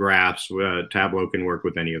fistulas, grafts, Tablo can work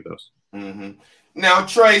with any of those. Mm-hmm. Now,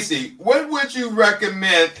 Tracey, what would you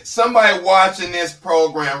recommend somebody watching this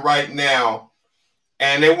program right now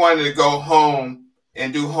and they wanted to go home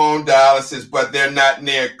and do home dialysis, but they're not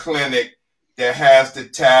near a clinic that has the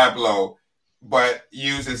Tablo but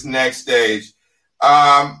uses next stage?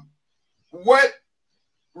 What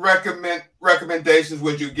recommendations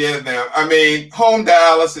would you give them? I mean, home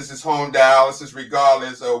dialysis is home dialysis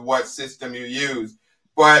regardless of what system you use.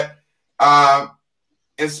 But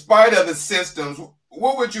in spite of the systems,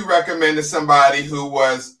 what would you recommend to somebody who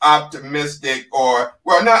was optimistic, or,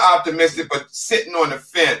 well, not optimistic, but sitting on the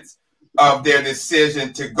fence of their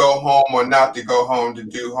decision to go home or not to go home to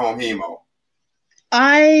do home hemo?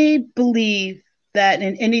 I believe that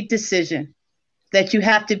in any decision that you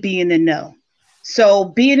have to be in the know. So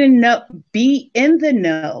be in the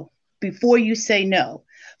know before you say no.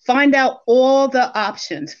 Find out all the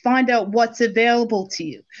options. Find out what's available to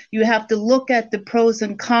you. You have to look at the pros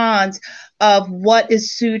and cons of what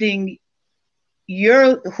is suiting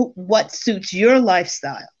what suits your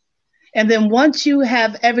lifestyle. And then once you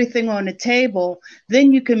have everything on the table,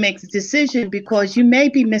 then you can make the decision, because you may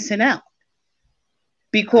be missing out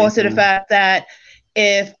because of the fact that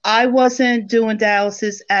if I wasn't doing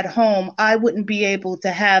dialysis at home, I wouldn't be able to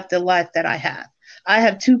have the life that I have. I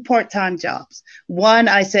have 2 part-time jobs. One,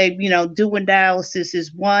 I say, doing dialysis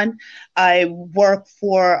is one. I work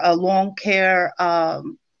for a long care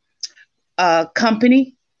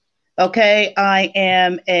company. Okay. I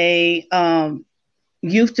am a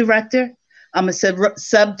youth director. I'm a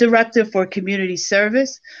sub-director for community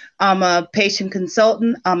service. I'm a patient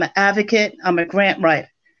consultant. I'm an advocate. I'm a grant writer.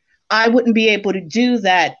 I wouldn't be able to do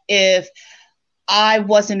that if I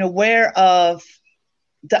wasn't aware of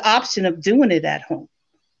the option of doing it at home.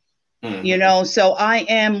 Mm-hmm. So I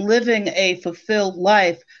am living a fulfilled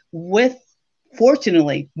life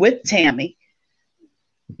fortunately, with Tammy.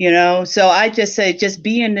 So I just say, just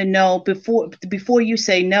be in the know before you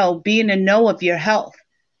say no. Be in the know of your health.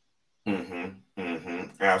 Mm-hmm. Mm-hmm.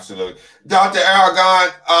 Absolutely. Dr.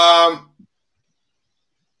 Aragon,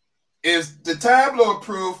 is the Tablo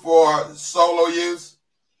approved for solo use?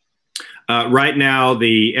 Right now,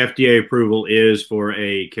 the FDA approval is for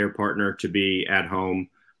a care partner to be at home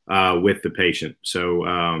with the patient. So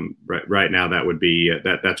right now, that would be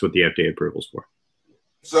that's what the FDA approval is for.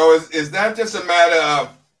 So is that just a matter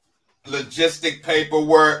of logistic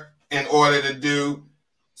paperwork in order to do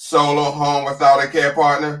solo home without a care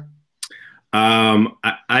partner?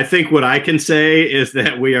 I think what I can say is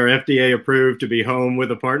that we are FDA approved to be home with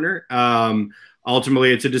a partner.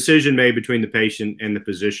 Ultimately, it's a decision made between the patient and the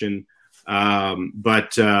physician. Based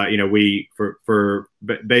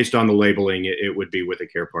on the labeling, it would be with a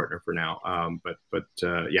care partner for now.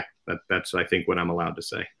 Yeah, that's, I think, what I'm allowed to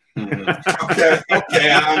say. Mm-hmm.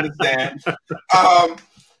 Okay, I understand.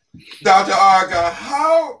 Dr. Aragon,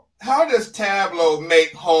 how does Tablo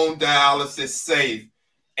make home dialysis safe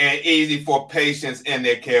and easy for patients and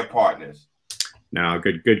their care partners? No,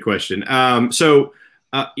 good question. Home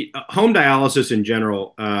dialysis in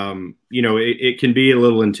general, it can be a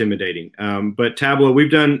little intimidating. But Tablo,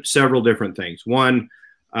 we've done several different things. One,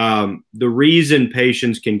 the reason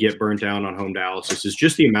patients can get burnt out on home dialysis is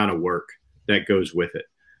just the amount of work that goes with it.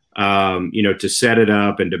 To set it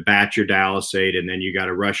up and to batch your dialysate, and then you got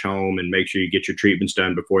to rush home and make sure you get your treatments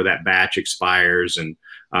done before that batch expires, and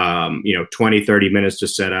 20, 30 minutes to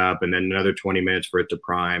set up, and then another 20 minutes for it to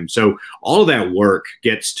prime. So all of that work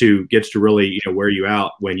gets to really wear you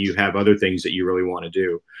out when you have other things that you really want to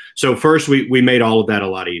do. So first, we made all of that a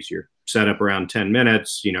lot easier. Set up around 10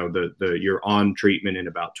 minutes. You're on treatment in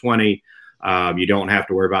about 20. You don't have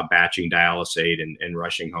to worry about batching dialysate and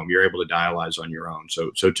rushing home. You're able to dialyze on your own.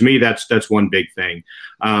 So to me, that's one big thing.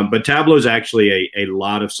 But Tablo is actually a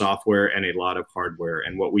lot of software and a lot of hardware.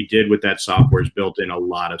 And what we did with that software is built in a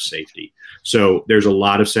lot of safety. So there's a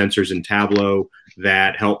lot of sensors in Tablo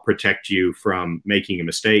that help protect you from making a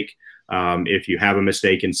mistake. If you have a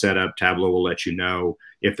mistake in setup, Tablo will let you know.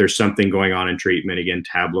 If there's something going on in treatment, again,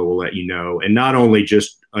 Tablo will let you know. And not only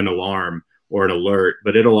just an alarm or an alert,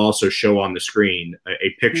 but it'll also show on the screen a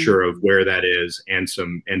picture of where that is, and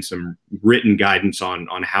some written guidance on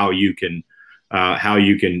how you can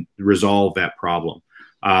resolve that problem.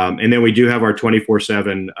 And then we do have our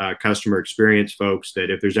 24/7 customer experience folks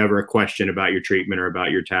that if there's ever a question about your treatment or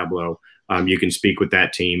about your Tablo, you can speak with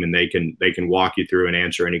that team, and they can walk you through and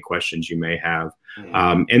answer any questions you may have.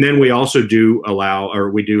 And then we also do allow,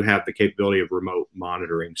 or we do have the capability of remote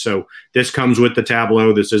monitoring. So this comes with the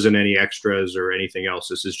Tablo. This isn't any extras or anything else.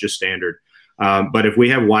 This is just standard. But if we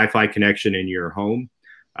have Wi-Fi connection in your home,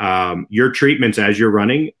 your treatments as you're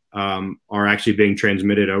running are actually being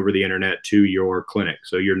transmitted over the internet to your clinic.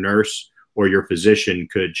 So your nurse or your physician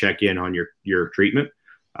could check in on your treatment.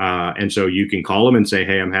 And so you can call them and say,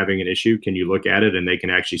 hey, I'm having an issue. Can you look at it? And they can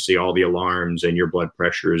actually see all the alarms and your blood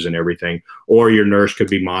pressures and everything. Or your nurse could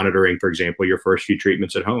be monitoring, for example, your first few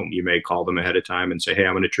treatments at home. You may call them ahead of time and say, hey,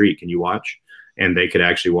 I'm going to treat. Can you watch? And they could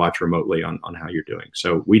actually watch remotely on how you're doing.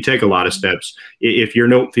 So we take a lot of steps. If you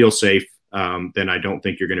don't feel safe, then I don't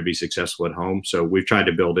think you're going to be successful at home. So we've tried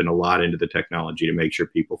to build in a lot into the technology to make sure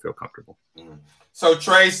people feel comfortable. So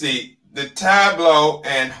Tracey, the Tablo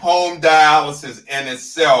and home dialysis in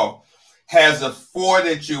itself has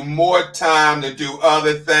afforded you more time to do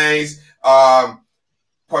other things,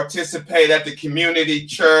 participate at the community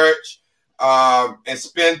church, and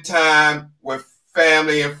spend time with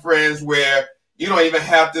family and friends where you don't even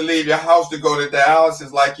have to leave your house to go to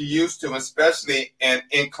dialysis like you used to, especially in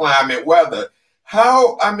inclement weather.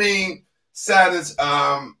 How,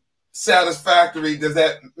 satisfactory does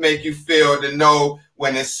that make you feel to know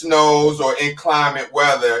when it snows or inclement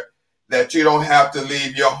weather that you don't have to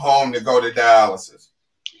leave your home to go to dialysis?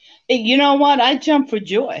 You know what? I jump for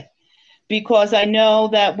joy because I know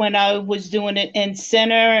that when I was doing it in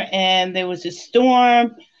center and there was a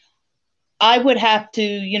storm, I would have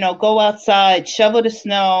to, go outside, shovel the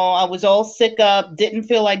snow. I was all sick up, didn't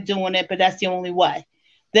feel like doing it, but that's the only way.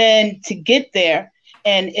 Then to get there,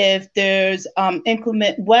 and if there's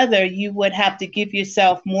inclement weather, you would have to give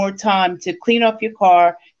yourself more time to clean up your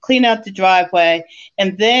car, clean out the driveway,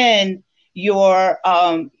 and then your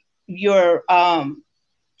ride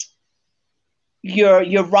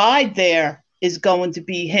there is going to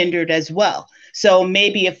be hindered as well. So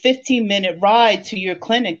maybe a 15-minute ride to your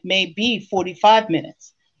clinic may be 45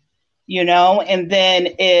 minutes, and then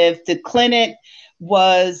if the clinic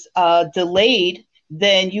was delayed,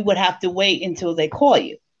 then you would have to wait until they call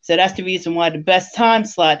you. So that's the reason why the best time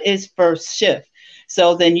slot is first shift.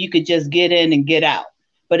 So then you could just get in and get out.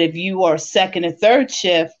 But if you are second or third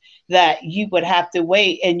shift, that you would have to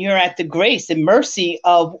wait, and you're at the grace and mercy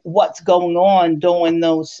of what's going on during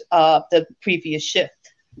those the previous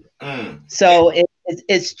shift. So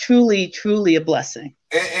it's truly, truly a blessing.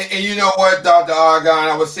 And you know what, Dr. Aragon,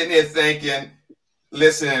 I was sitting here thinking,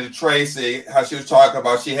 listening to Tracey, how she was talking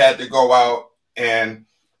about she had to go out and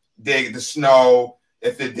dig the snow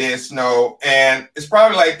if it did snow. And it's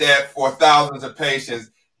probably like that for thousands of patients.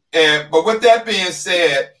 But with that being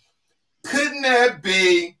said, couldn't that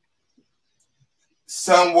be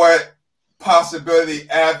somewhat possibility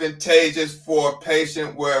advantageous for a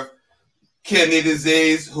patient with kidney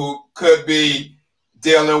disease who could be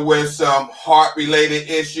dealing with some heart-related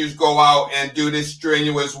issues, go out and do this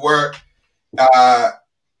strenuous work?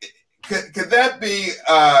 Could that be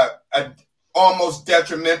almost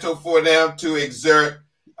detrimental for them to exert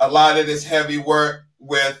a lot of this heavy work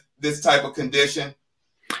with this type of condition?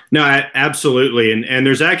 No, absolutely. And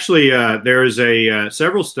there's actually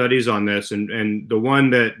several studies on this, and the one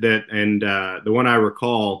the one I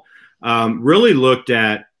recall really looked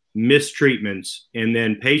at mistreatments and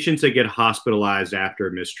then patients that get hospitalized after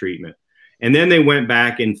a mistreatment. And then they went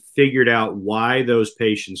back and figured out why those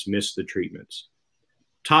patients missed the treatments.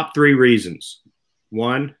 Top 3 reasons.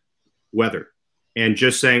 1, weather. And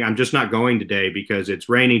just saying, I'm just not going today because it's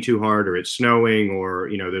raining too hard or it's snowing or,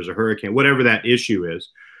 there's a hurricane, whatever that issue is.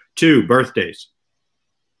 2, birthdays.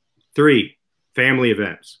 3, family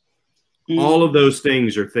events. All of those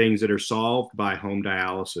things are things that are solved by home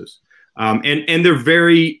dialysis. And they're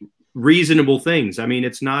very reasonable things. I mean,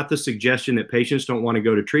 it's not the suggestion that patients don't want to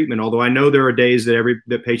go to treatment, although I know there are days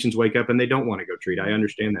that patients wake up and they don't want to go treat. I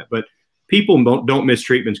understand that. But people don't miss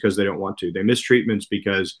treatments because they don't want to. They miss treatments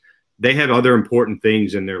because they have other important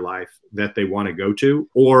things in their life that they want to go to,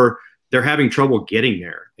 or they're having trouble getting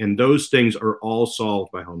there. And those things are all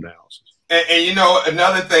solved by home dialysis. And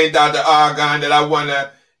another thing, Dr. Aragon, that I want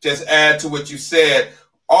to just add to what you said,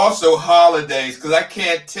 also holidays, because I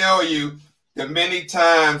can't tell you the many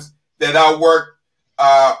times that I work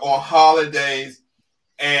on holidays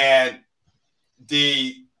and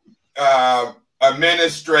the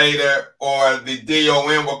administrator or the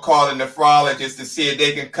DON will call a nephrologist to see if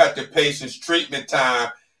they can cut the patient's treatment time,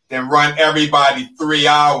 then run everybody 3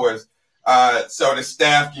 hours so the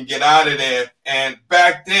staff can get out of there. And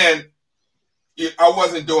back then, I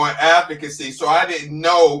wasn't doing advocacy, so I didn't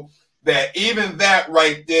know that even that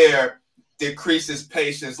right there decreases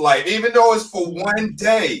patients' life, even though it's for one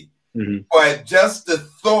day. But just the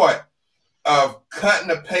thought of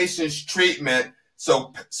cutting a patient's treatment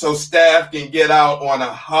so staff can get out on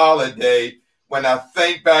a holiday, when I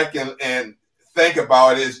think back and think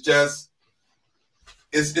about it,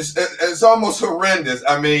 it's almost horrendous.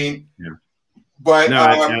 I mean, yeah. But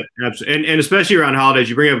no, absolutely. And especially around holidays,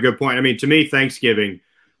 you bring up a good point. I mean, to me, Thanksgiving,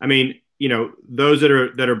 I mean, you know, those that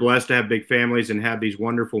are blessed to have big families and have these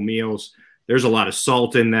wonderful meals, there's a lot of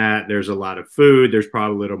salt in that. There's a lot of food. There's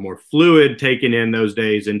probably a little more fluid taken in those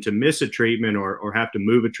days, and to miss a treatment or have to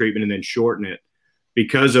move a treatment and then shorten it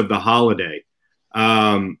because of the holiday,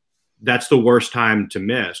 that's the worst time to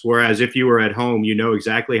miss. Whereas if you were at home, you know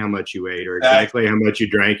exactly how much you ate or exactly how much you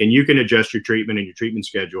drank, and you can adjust your treatment and your treatment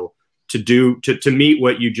schedule to meet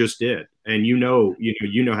what you just did, and you know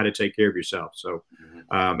how to take care of yourself. So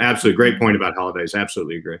absolutely great point about holidays.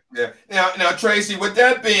 Absolutely agree. Yeah. Now Tracey, with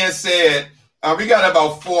that being said, we got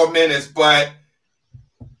about 4 minutes, but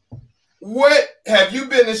what have you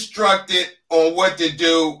been instructed on what to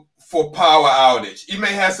do for power outage? You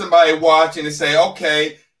may have somebody watching and say,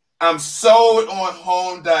 okay, I'm sold on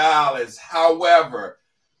home dialysis. However,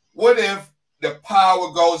 what if the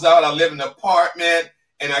power goes out? I live in an apartment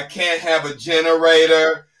and I can't have a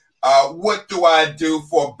generator. What do I do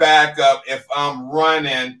for backup if I'm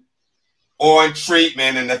running on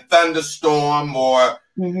treatment in a thunderstorm or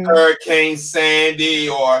Hurricane Sandy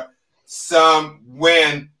or some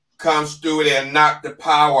wind comes through there and knock the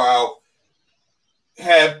power out?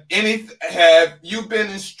 Have you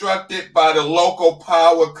been instructed by the local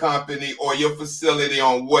power company or your facility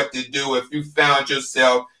on what to do if you found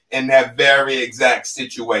yourself in that very exact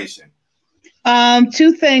situation?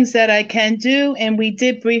 Two things that I can do, and we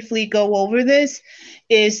did briefly go over this,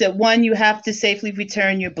 is that one, you have to safely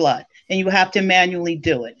return your blood, and you have to manually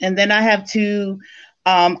do it. And then I have two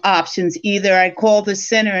options. Either I call the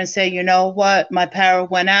center and say, you know what, my power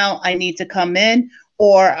went out, I need to come in,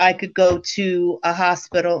 or I could go to a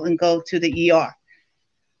hospital and go to the ER.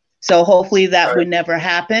 So hopefully that would never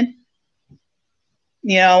happen.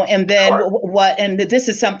 You know, and then and this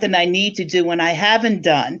is something I need to do and I haven't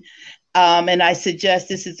done. And I suggest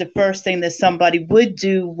this is the first thing that somebody would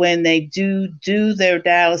do when they do their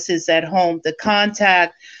dialysis at home, to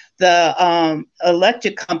contact the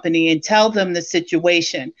electric company and tell them the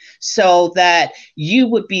situation, so that you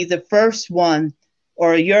would be the first one,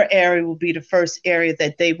 or your area will be the first area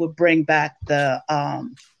that they would bring back the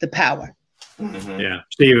power. Yeah,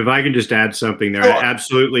 Steve, if I can just add something there, I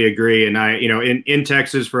absolutely agree. And in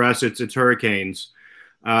Texas, for us, it's hurricanes.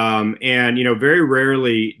 And, very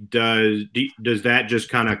rarely does that just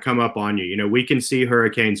kind of come up on you. We can see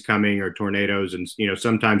hurricanes coming or tornadoes, and,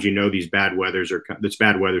 sometimes, these bad weather's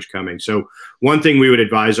coming. So one thing we would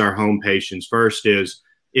advise our home patients first is,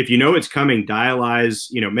 if it's coming, dialyze,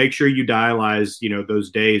 make sure you dialyze,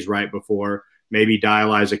 those days right before. Maybe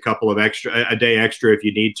dialyze a day extra if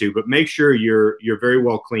you need to, but make sure you're very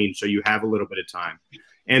well clean so you have a little bit of time.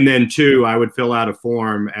 And then two, I would fill out a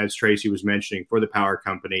form, as Tracey was mentioning, for the power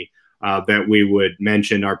company, that we would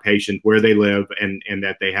mention our patient, where they live, and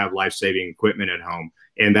that they have life-saving equipment at home.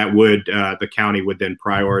 And that would, the county would then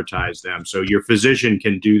prioritize them. So your physician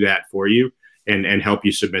can do that for you and help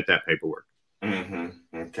you submit that paperwork.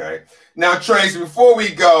 Okay. Now, Tracey, before we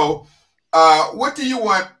go, what do you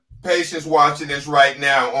want patients watching this right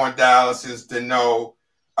now on dialysis to know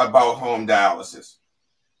about home dialysis?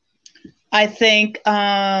 I think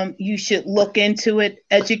you should look into it,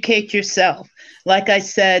 educate yourself. Like I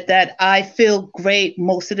said, that I feel great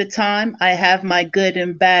most of the time. I have my good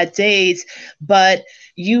and bad days, but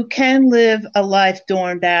you can live a life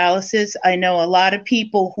during dialysis. I know a lot of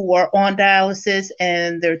people who are on dialysis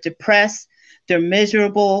and they're depressed, they're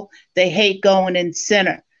miserable, they hate going in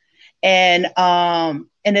center. And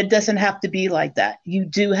it doesn't have to be like that. You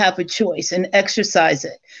do have a choice, and exercise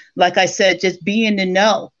it. Like I said, just be in the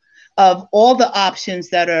know of all the options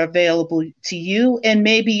that are available to you. And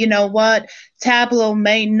maybe, Tablo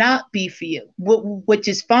may not be for you, which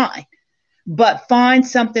is fine. But find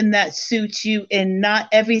something that suits you, and not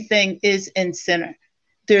everything is in center.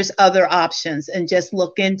 There's other options, and just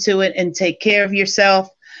look into it and take care of yourself.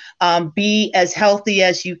 Be as healthy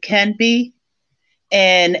as you can be.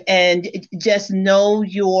 And just know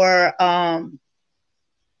your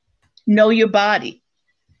body.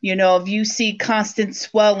 If you see constant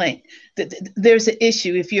swelling, there's an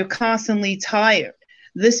issue. If you're constantly tired,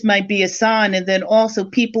 this might be a sign. And then also,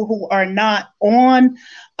 people who are not on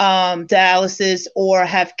dialysis or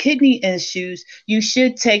have kidney issues, you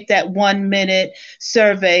should take that 1-minute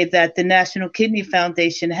survey that the National Kidney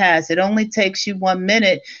Foundation has. It only takes you 1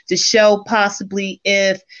 minute to show possibly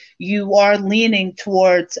if you are leaning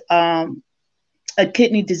towards a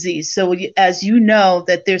kidney disease. So as you know,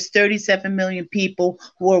 that there's 37 million people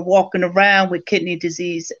who are walking around with kidney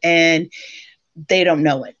disease and they don't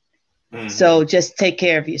know it. Mm-hmm. So just take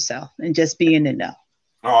care of yourself and just be in the know.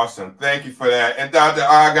 Awesome. Thank you for that. And Dr.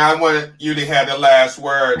 Aragon, I wanted you to have the last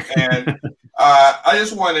word. And I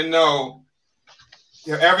just want to know,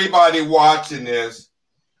 everybody watching this,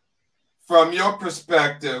 from your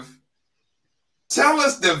perspective, tell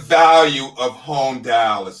us the value of home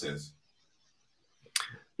dialysis.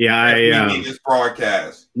 Yeah, this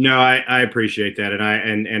broadcast. No, I appreciate that,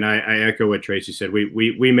 and I echo what Tracey said.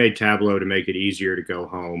 We made Tablo to make it easier to go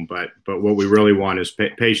home, but what we really want is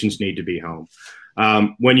patients need to be home.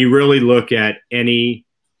 When you really look at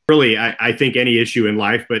I think any issue in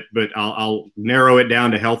life, but I'll narrow it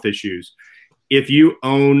down to health issues. If you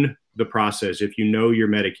own the process, if you know your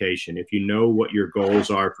medication, if you know what your goals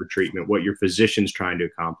are for treatment, what your physician's trying to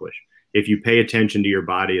accomplish, if you pay attention to your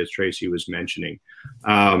body, as Tracey was mentioning,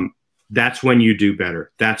 that's when you do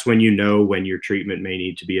better. That's when you know when your treatment may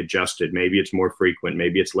need to be adjusted. Maybe it's more frequent,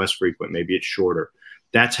 maybe it's less frequent, maybe it's shorter.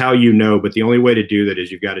 That's how you know. But the only way to do that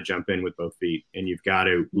is you've got to jump in with both feet, and you've got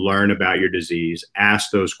to learn about your disease,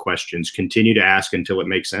 ask those questions, continue to ask until it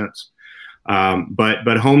makes sense.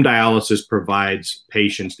 But home dialysis provides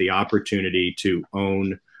patients the opportunity to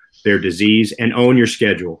own their disease and own your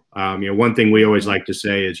schedule. One thing we always like to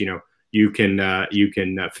say is, you can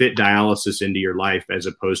fit dialysis into your life as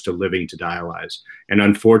opposed to living to dialyze. And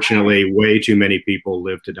unfortunately, way too many people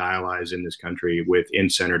live to dialyze in this country with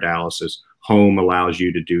in-center dialysis. Home allows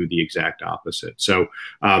you to do the exact opposite. So,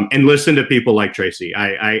 and listen to people like Tracey.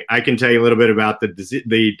 I can tell you a little bit about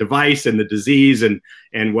the device and the disease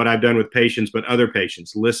and what I've done with patients, but other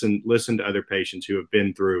patients, listen to other patients who have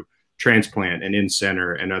been through transplant and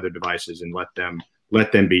in-center and other devices, and let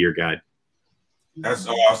them be your guide. That's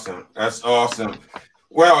awesome. That's awesome.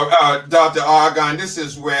 Well, Dr. Aragon, this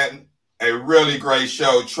has been a really great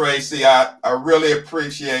show. Tracey, I really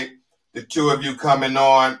appreciate the two of you coming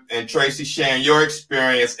on, and Tracey sharing your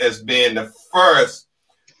experience as being the first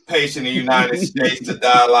patient in the United States to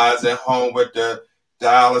dialyze at home with the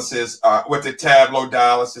dialysis, with the Tablo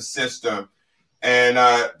dialysis system. And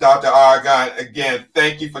Dr. Aragon, again,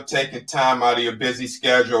 thank you for taking time out of your busy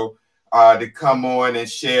schedule to come on and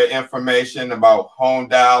share information about home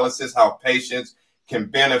dialysis, how patients can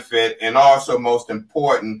benefit, and also, most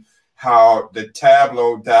important, how the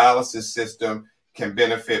Tablo dialysis system can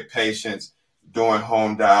benefit patients doing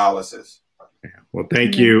home dialysis. Well,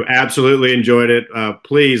 thank you. Absolutely enjoyed it.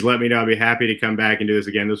 Please let me know. I'd be happy to come back and do this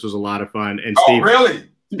again. This was a lot of fun. And Steve, really?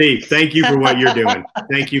 Steve, thank you for what you're doing.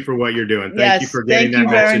 Thank you for what you're doing. Thank you for getting that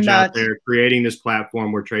message out there, creating this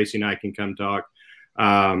platform where Tracey and I can come talk.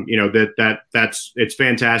 It's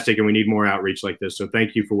fantastic, and we need more outreach like this. So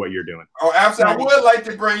thank you for what you're doing. Oh, absolutely. I would like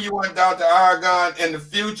to bring you on, Dr. Aragon, in the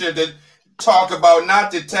future to talk about not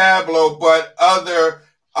the Tablo, but other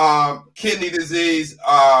kidney disease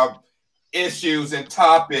issues and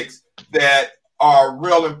topics that are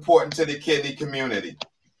real important to the kidney community.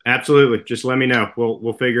 Absolutely. Just let me know.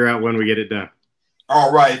 We'll figure out when we get it done.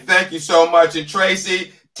 All right. Thank you so much. And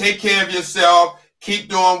Tracey, take care of yourself. Keep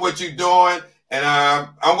doing what you're doing. And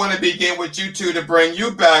I'm going to begin with you two to bring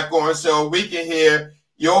you back on so we can hear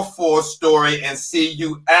your full story and see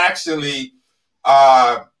you actually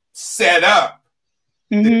set up.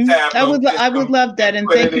 I would love that. And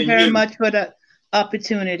thank you very much for the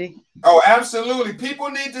opportunity. Oh, absolutely. People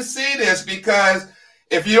need to see this, because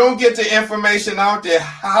if you don't get the information out there,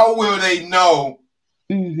 how will they know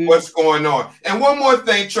what's going on? And one more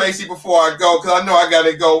thing, Tracey, before I go, because I know I got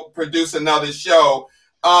to go produce another show.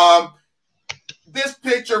 This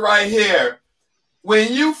picture right here,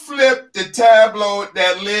 when you flip the Tablo,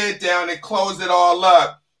 that lid down and close it all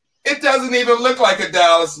up, it doesn't even look like a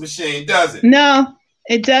dialysis machine, does it? No,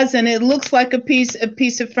 it doesn't. It looks like a piece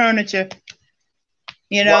of furniture.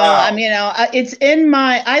 Wow. It's in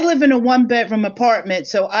I live in a 1-bedroom apartment.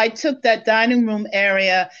 So I took that dining room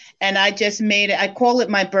area and I just made it, I call it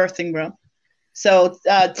my birthing room. So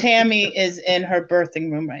Tammy is in her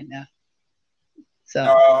birthing room right now. So.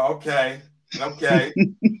 Oh, okay. Okay.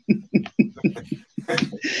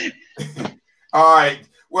 All right.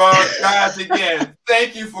 Well, guys, again,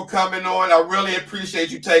 thank you for coming on. I really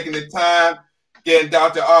appreciate you taking the time. Again,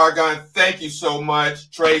 Dr. Aragon, thank you so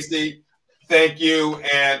much. Tracey, thank you.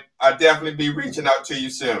 And I'll definitely be reaching out to you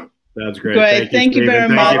soon. That's great. Thank you very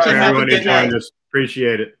much. Thank you for everyone who joined us.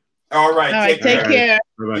 Appreciate it. All right. Take care.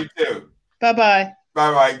 Bye-bye. You too. Bye-bye.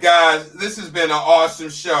 Bye-bye. Guys, this has been an awesome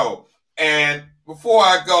show. And before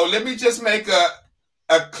I go, let me just make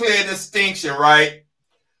a clear distinction, right?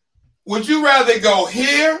 Would you rather go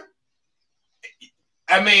here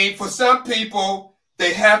I mean, for some people,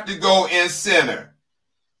 they have to go in center.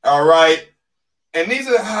 All right. And these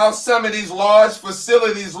are how some of these large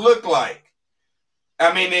facilities look like.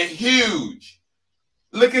 I mean, they're huge.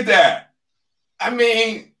 Look at that. I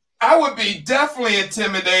mean, I would be definitely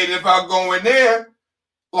intimidated if I go in there.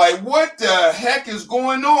 Like, what the heck is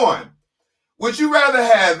going on? Would you rather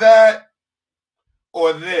have that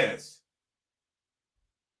or this?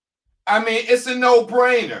 I mean, it's a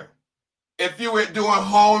no-brainer. If you were doing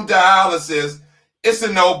home dialysis, it's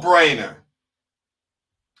a no-brainer.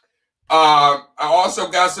 I also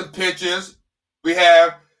got some pictures. We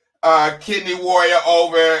have Kidney Warrior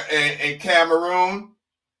over in Cameroon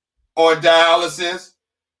on dialysis.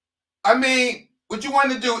 I mean, would you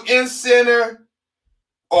want to do in-center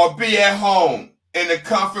or be at home in the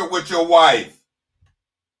comfort with your wife,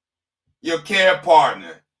 your care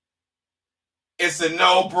partner? It's a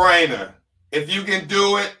no-brainer. If you can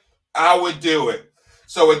do it, I would do it.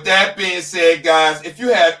 So with that being said, guys, if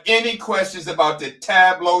you have any questions about the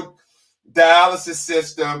Tablo dialysis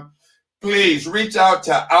system, please reach out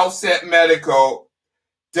to Outset Medical,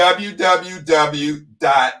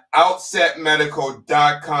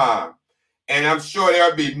 www.outsetmedical.com. And I'm sure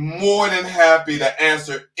they'll be more than happy to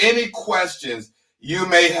answer any questions you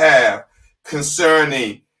may have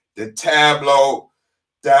concerning the Tablo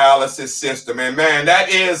dialysis system. And man, that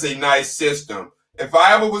is a nice system. If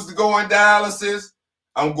I ever was to go on dialysis,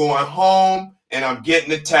 I'm going home and I'm getting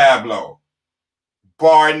the Tablo,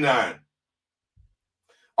 bar none.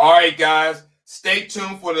 All right, guys, stay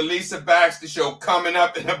tuned for the Lisa Baxter Show coming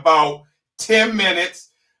up in about 10 minutes.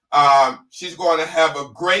 She's going to have a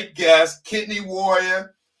great guest, kidney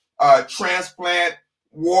warrior, transplant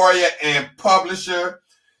warrior, and publisher.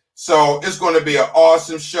 So it's going to be an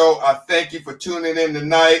awesome show. I thank you for tuning in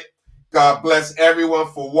tonight. God bless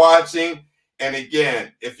everyone for watching. And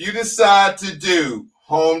again, if you decide to do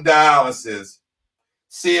home dialysis,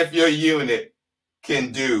 see if your unit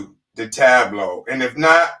can do the Tablo. And if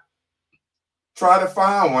not, try to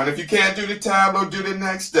find one. If you can't do the Tablo, do the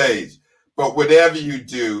next stage. But whatever you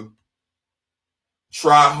do,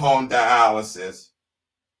 try home dialysis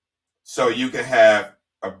so you can have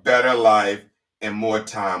a better life and more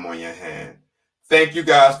time on your hand. Thank you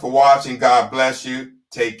guys for watching. God bless you.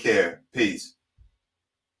 Take care. Peace.